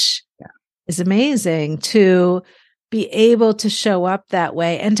 which is amazing, to be able to show up that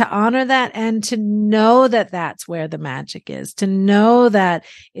way and to honor that, and to know that that's where the magic is, to know that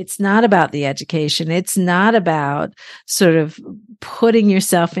it's not about the education. It's not about sort of putting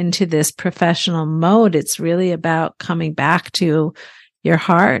yourself into this professional mode. It's really about coming back to your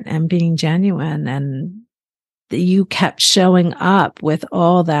heart and being genuine. And you kept showing up with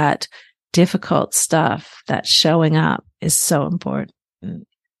all that difficult stuff. That showing up is so important.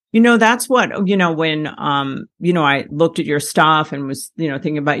 That's what, when, I looked at your stuff and was,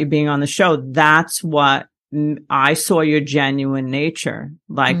 thinking about you being on the show, that's what I saw, your genuine nature,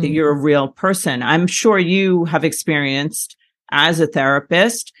 like that you're a real person. I'm sure you have experienced as a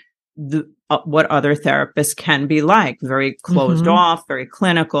therapist, what other therapists can be like, very closed off, very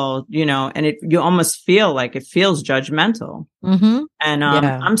clinical, and you almost feel like it feels judgmental. And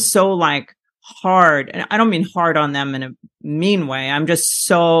I'm so like hard, and I don't mean hard on them in a mean way. I'm just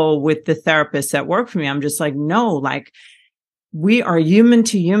so, with the therapists that work for me, I'm just like, no, like we are human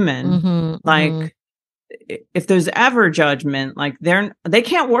to human. Like if there's ever judgment, like they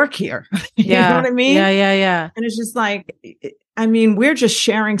can't work here. You know what I mean? Yeah. And it's just like, I mean, we're just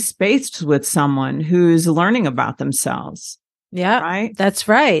sharing space with someone who's learning about themselves. Yeah, right. That's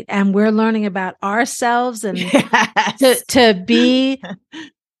right. And we're learning about ourselves, and Yes. to be,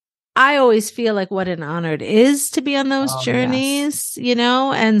 I always feel like what an honor it is to be on those journeys,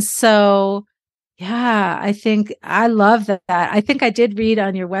 And so, yeah, I think I love that. I think I did read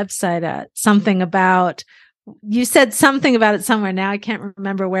on your website something about, you said something about it somewhere. Now I can't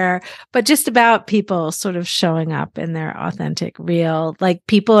remember where, but just about people sort of showing up in their authentic, real, like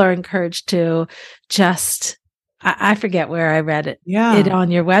people are encouraged to just, I forget where I read it on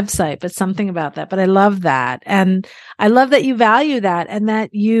your website, but something about that. But I love that. And I love that you value that, and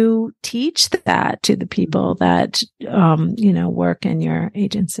that you teach that to the people that, work in your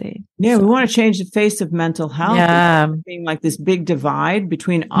agency. Yeah. So we want to change the face of mental health. Yeah. Being like this big divide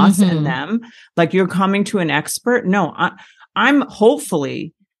between us and them. Like you're coming to an expert. No, I'm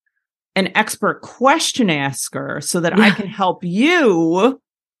hopefully an expert question asker so that I can help you.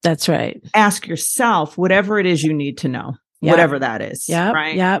 That's right. Ask yourself whatever it is you need to know, whatever that is.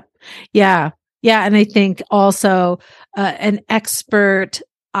 Right. Yeah. And I think also an expert,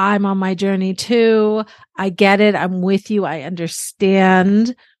 I'm on my journey too. I get it. I'm with you. I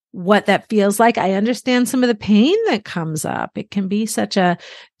understand what that feels like. I understand some of the pain that comes up. It can be such a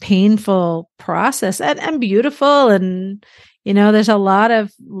painful process and beautiful. And, there's a lot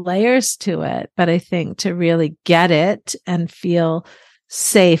of layers to it. But I think to really get it and feel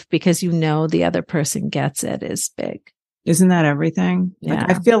safe because the other person gets it is big. Isn't that everything? Yeah.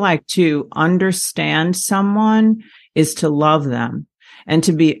 Like, I feel like to understand someone is to love them, and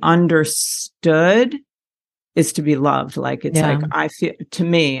to be understood is to be loved. Like it's like, I feel, to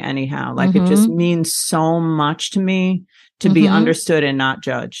me anyhow, like it just means so much to me to be understood and not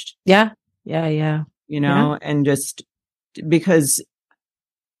judged. Yeah. And just because,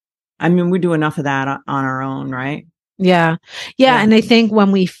 I mean, we do enough of that on our own, right? Yeah. And I think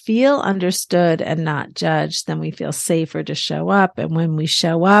when we feel understood and not judged, then we feel safer to show up. And when we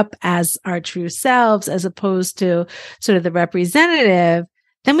show up as our true selves, as opposed to sort of the representative,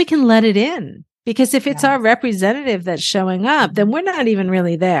 then we can let it in. Because if it's our representative that's showing up, then we're not even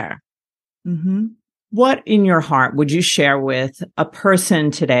really there. What in your heart would you share with a person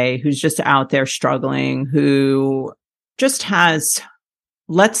today who's just out there struggling, who just has,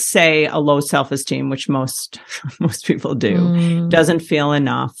 let's say, a low self-esteem, which most people do, doesn't feel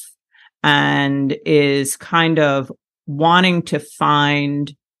enough, and is kind of wanting to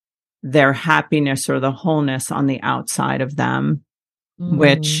find their happiness or the wholeness on the outside of them,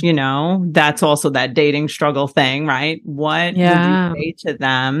 which, that's also that dating struggle thing, right? What would you say to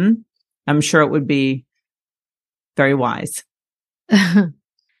them? I'm sure it would be very wise.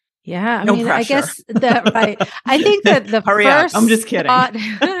 Yeah, no pressure. I guess that, right. I think that the Hurry first up. I'm just kidding. thought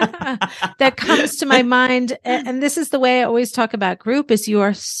that comes to my mind, and this is the way I always talk about group, is you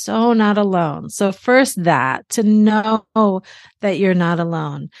are so not alone. So first, that to know that you're not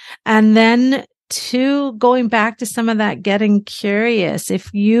alone. And then two, going back to some of that getting curious,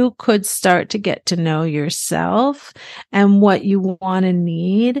 if you could start to get to know yourself and what you want and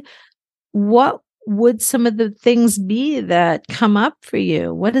need, what would some of the things be that come up for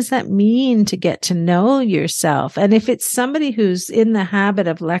you? What does that mean to get to know yourself? And if it's somebody who's in the habit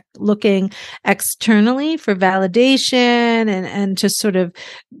of looking externally for validation and to sort of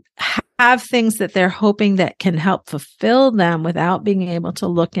have things that they're hoping that can help fulfill them without being able to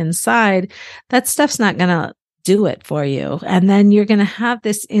look inside, that stuff's not going to do it for you. And then you're going to have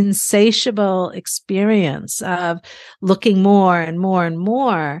this insatiable experience of looking more and more and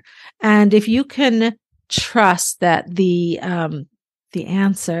more. And if you can trust that the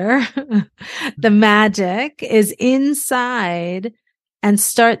answer, the magic is inside, and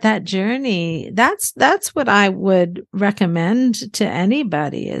start that journey, that's what I would recommend to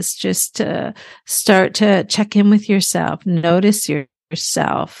anybody, is just to start to check in with yourself, notice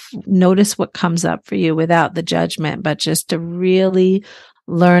yourself, notice what comes up for you without the judgment, but just to really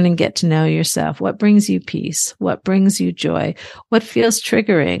learn and get to know yourself. What brings you peace? What brings you joy? What feels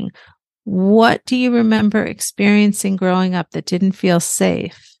triggering? What do you remember experiencing growing up that didn't feel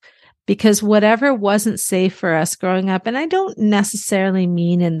safe? Because whatever wasn't safe for us growing up, and I don't necessarily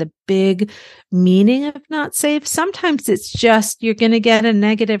mean in the big meaning of not safe. Sometimes it's just you're going to get a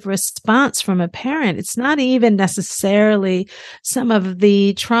negative response from a parent. It's not even necessarily some of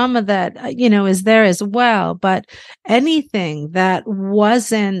the trauma that, is there as well. But anything that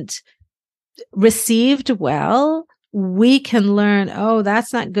wasn't received well, we can learn, oh,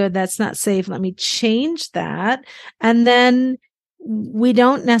 that's not good. That's not safe. Let me change that. And then we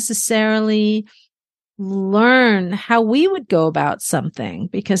don't necessarily learn how we would go about something,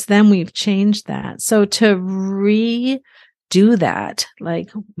 because then we've changed that. So to redo that,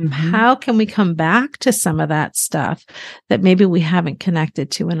 like, how can we come back to some of that stuff that maybe we haven't connected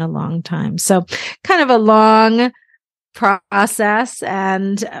to in a long time? So kind of a long process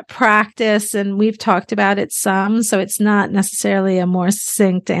and practice, and we've talked about it some, so it's not necessarily a more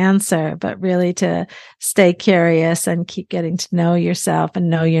succinct answer, but really to stay curious and keep getting to know yourself and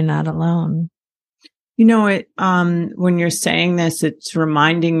know you're not alone. When you're saying this, it's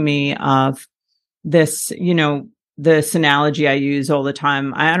reminding me of this, this analogy I use all the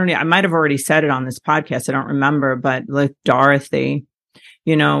time. I might have already said it on this podcast, I don't remember, but like Dorothy,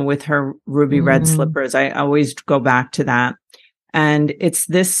 with her ruby red slippers. I always go back to that. And it's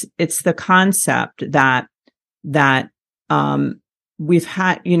the concept that we've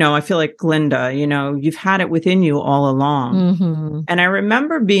had, I feel like Glinda, you've had it within you all along. And I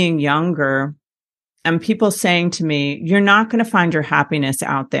remember being younger and people saying to me, you're not going to find your happiness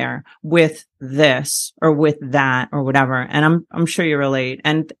out there with this or with that or whatever. And I'm sure you relate.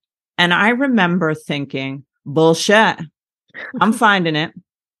 And I remember thinking, bullshit. I'm finding it,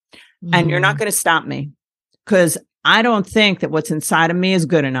 and you're not going to stop me, because I don't think that what's inside of me is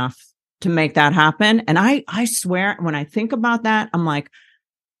good enough to make that happen. And I swear, when I think about that, I'm like,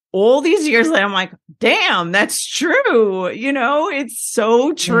 all these years later, I'm like, damn, that's true. It's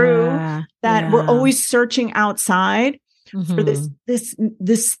so true that we're always searching outside for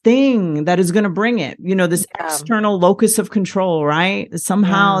this thing that is going to bring it, this external locus of control, right?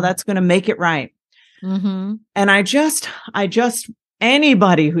 Somehow that's going to make it right. And I just,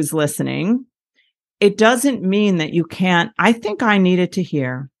 anybody who's listening, it doesn't mean that you can't, I think I needed to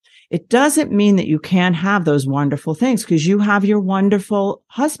hear, it doesn't mean that you can't have those wonderful things, because you have your wonderful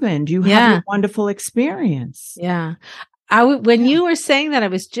husband, you have your wonderful experience. Yeah. When you were saying that, I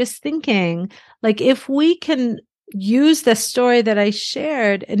was just thinking, like, if we can use the story that I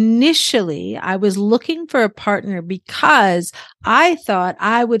shared initially, I was looking for a partner because I thought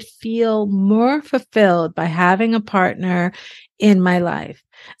I would feel more fulfilled by having a partner in my life.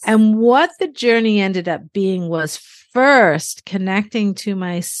 And what the journey ended up being was first connecting to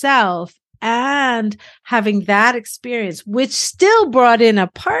myself and having that experience, which still brought in a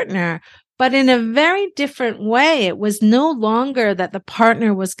partner, but in a very different way. It was no longer that the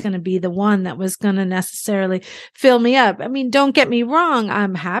partner was going to be the one that was going to necessarily fill me up. I mean, don't get me wrong.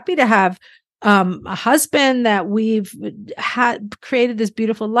 I'm happy to have a husband, that we've created this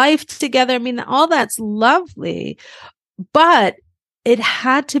beautiful life together. I mean, all that's lovely, but it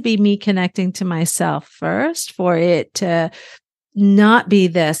had to be me connecting to myself first for it to not be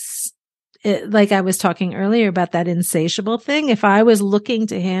this, like I was talking earlier about that insatiable thing. If I was looking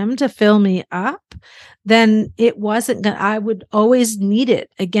to him to fill me up, then it wasn't going to, I would always need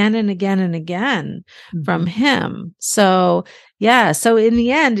it again and again and again from him. So yeah. So in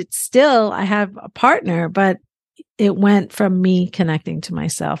the end, it's still, I have a partner, but it went from me connecting to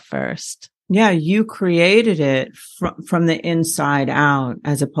myself first. Yeah, you created it from the inside out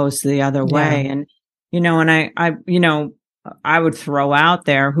as opposed to the other way. And, and I would throw out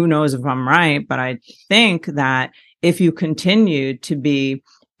there, who knows if I'm right, but I think that if you continue to be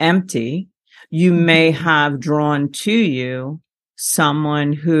empty, you may have drawn to you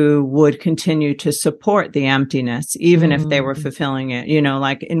someone who would continue to support the emptiness, even if they were fulfilling it.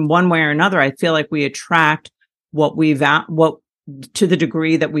 Like in one way or another, I feel like we attract what to the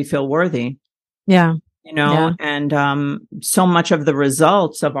degree that we feel worthy. Yeah. And so much of the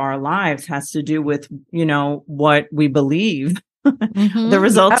results of our lives has to do with, what we believe the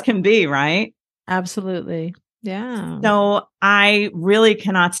results can be, right? Absolutely. Yeah. So I really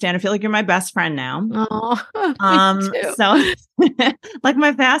cannot stand. I feel like you're my best friend now. Me too. So like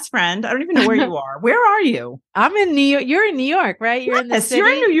my fast friend. I don't even know where you are. Where are you? I'm in New York. You're in New York, right? You're in the city.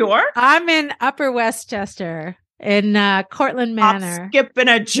 You're in New York. I'm in Upper Westchester in Cortland Manor. Skip and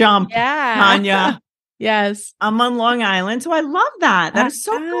a jump. Yeah. Tanya. Yes. I'm on Long Island. So I love that. That is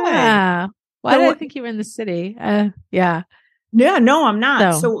so good. Why did I think you were in the city? Yeah. Yeah, no, I'm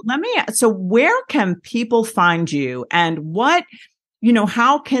not. So where can people find you, and what,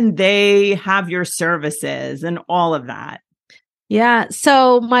 how can they have your services and all of that? Yeah.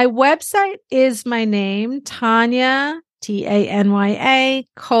 So my website is my name, Tanya, Tanya,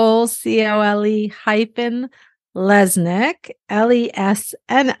 Cole, Cole hyphen Lesnick,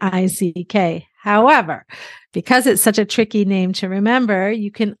 Lesnick. However, because it's such a tricky name to remember,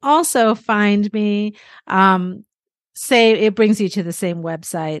 you can also find me, say it brings you to the same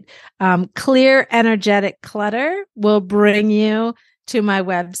website. Clear Energetic Clutter will bring you to my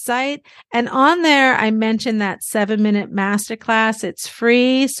website. And on there, I mentioned that 7-minute masterclass. It's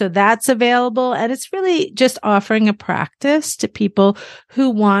free. So that's available. And it's really just offering a practice to people who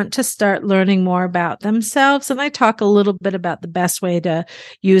want to start learning more about themselves. And I talk a little bit about the best way to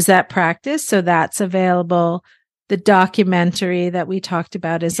use that practice. So that's available. The documentary that we talked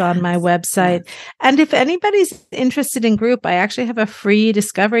about is on my website. Yes. And if anybody's interested in group, I actually have a free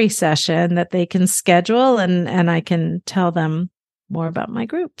discovery session that they can schedule, and I can tell them more about my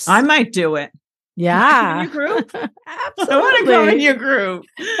groups. I might do it. Yeah. In your group? Absolutely. I want to go in your group.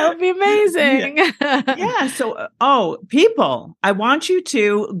 That would be amazing. Yeah. So, people, I want you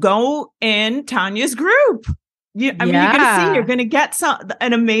to go in Tanya's group. You're going to see, you're going to get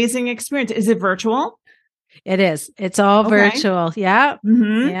an amazing experience. Is it virtual? It is. It's all virtual. Yeah.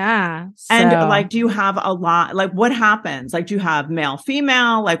 Mm-hmm. Yeah. And do you have a lot, what happens? Do you have male,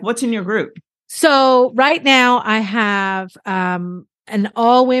 female, what's in your group? So right now I have, an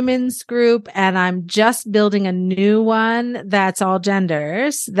all women's group, and I'm just building a new one that's all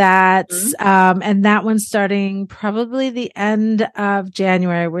genders. That's, and that one's starting probably the end of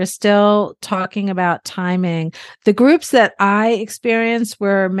January. We're still talking about timing. The groups that I experienced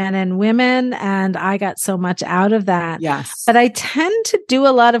were men and women, and I got so much out of that. Yes. But I tend to do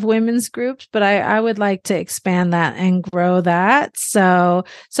a lot of women's groups, but I would like to expand that and grow that. So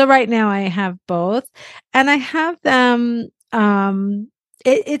right now I have both, and I have them,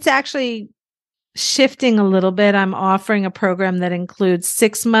 it's actually shifting a little bit. I'm offering a program that includes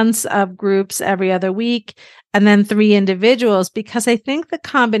 6 months of groups every other week, and then 3 individuals, because I think the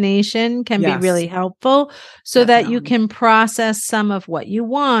combination can be really helpful so that you can process some of what you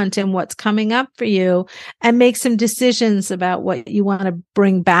want and what's coming up for you and make some decisions about what you want to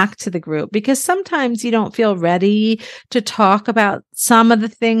bring back to the group. Because sometimes you don't feel ready to talk about some of the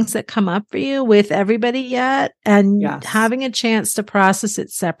things that come up for you with everybody yet. And having a chance to process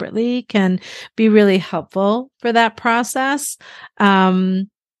it separately can be really helpful for that process.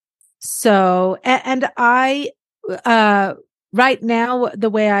 So, and I, right now,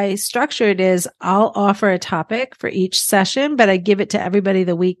 the way I structure it is I'll offer a topic for each session, but I give it to everybody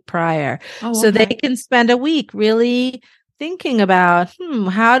the week prior. So they can spend a week really thinking about,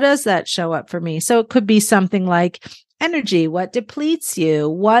 how does that show up for me? So it could be something like energy, what depletes you,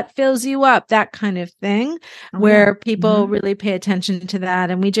 what fills you up, that kind of thing, where people really pay attention to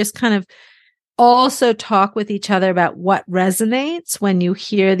that. And we just kind of also talk with each other about what resonates when you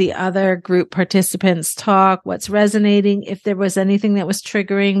hear the other group participants talk, what's resonating. If there was anything that was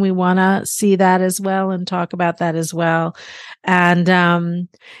triggering, we want to see that as well and talk about that as well. And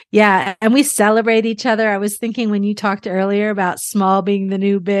and we celebrate each other. I was thinking when you talked earlier about small being the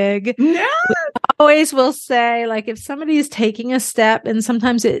new big. Yeah. Always will say, if somebody is taking a step, and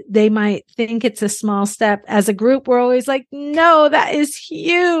sometimes they might think it's a small step, as a group, we're always like, no, that is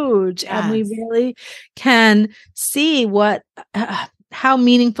huge. Yes. And we really can see how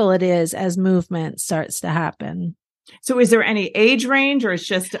meaningful it is as movement starts to happen. So is there any age range, or it's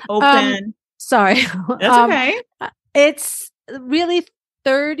just open? Sorry. That's okay. It's really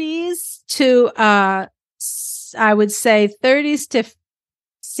 30s to, I would say 30s to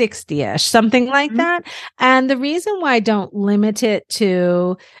 60-ish, something like that. And the reason why I don't limit it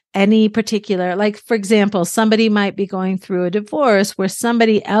to any particular, for example, somebody might be going through a divorce, where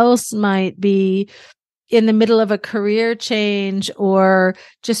somebody else might be in the middle of a career change, or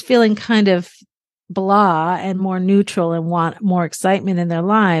just feeling kind of blah and more neutral and want more excitement in their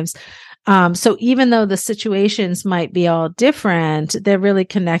lives. So even though the situations might be all different, they're really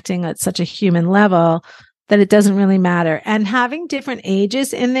connecting at such a human level that it doesn't really matter. And having different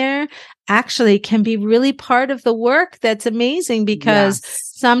ages in there actually can be really part of the work. That's amazing because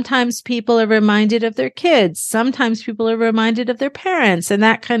sometimes people are reminded of their kids. Sometimes people are reminded of their parents and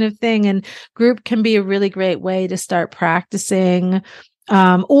that kind of thing. And group can be a really great way to start practicing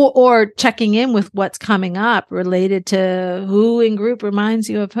or checking in with what's coming up related to who in group reminds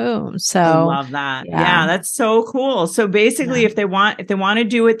you of whom. So I love that. Yeah, that's so cool. So basically, if they want to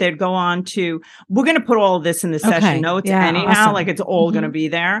do it, they'd go on to, we're going to put all of this in the session notes anyhow, awesome. Like it's all going to be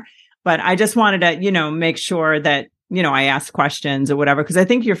there. But I just wanted to, make sure that, I asked questions or whatever, because I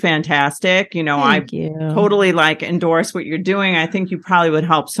think you're fantastic. Thank you. Totally endorse what you're doing. I think you probably would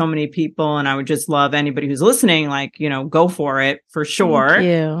help so many people. And I would just love anybody who's listening, go for it for sure. Thank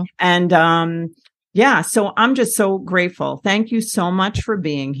you. And, so I'm just so grateful. Thank you so much for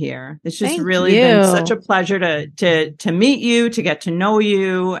being here. It's just really been such a pleasure to meet you, to get to know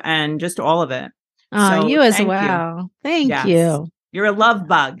you, and just all of it. So you as well. Thank you. You're a love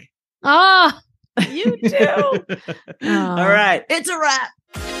bug. Oh, you too. All right. It's a wrap.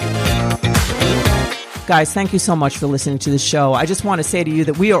 Guys, thank you so much for listening to the show. I just want to say to you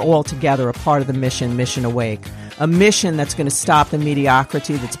that we are all together a part of the Mission Awake, a mission that's going to stop the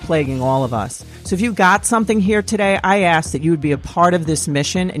mediocrity that's plaguing all of us. So if you got something here today, I ask that you would be a part of this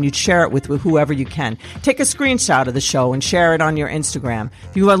mission and you'd share it with whoever you can. Take a screenshot of the show and share it on your Instagram.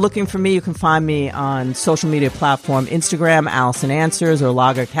 If you are looking for me, you can find me on social media platform Instagram, Allison Answers, or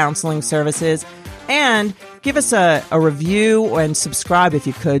Lager Counseling Services. And give us a review and subscribe if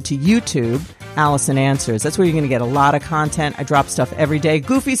you could to YouTube, Allison Answers. That's where you're going to get a lot of content. I drop stuff every day,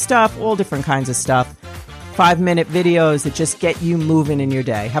 goofy stuff, all different kinds of stuff. 5-minute videos that just get you moving in your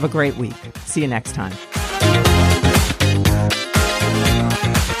day. Have a great week. See you next time.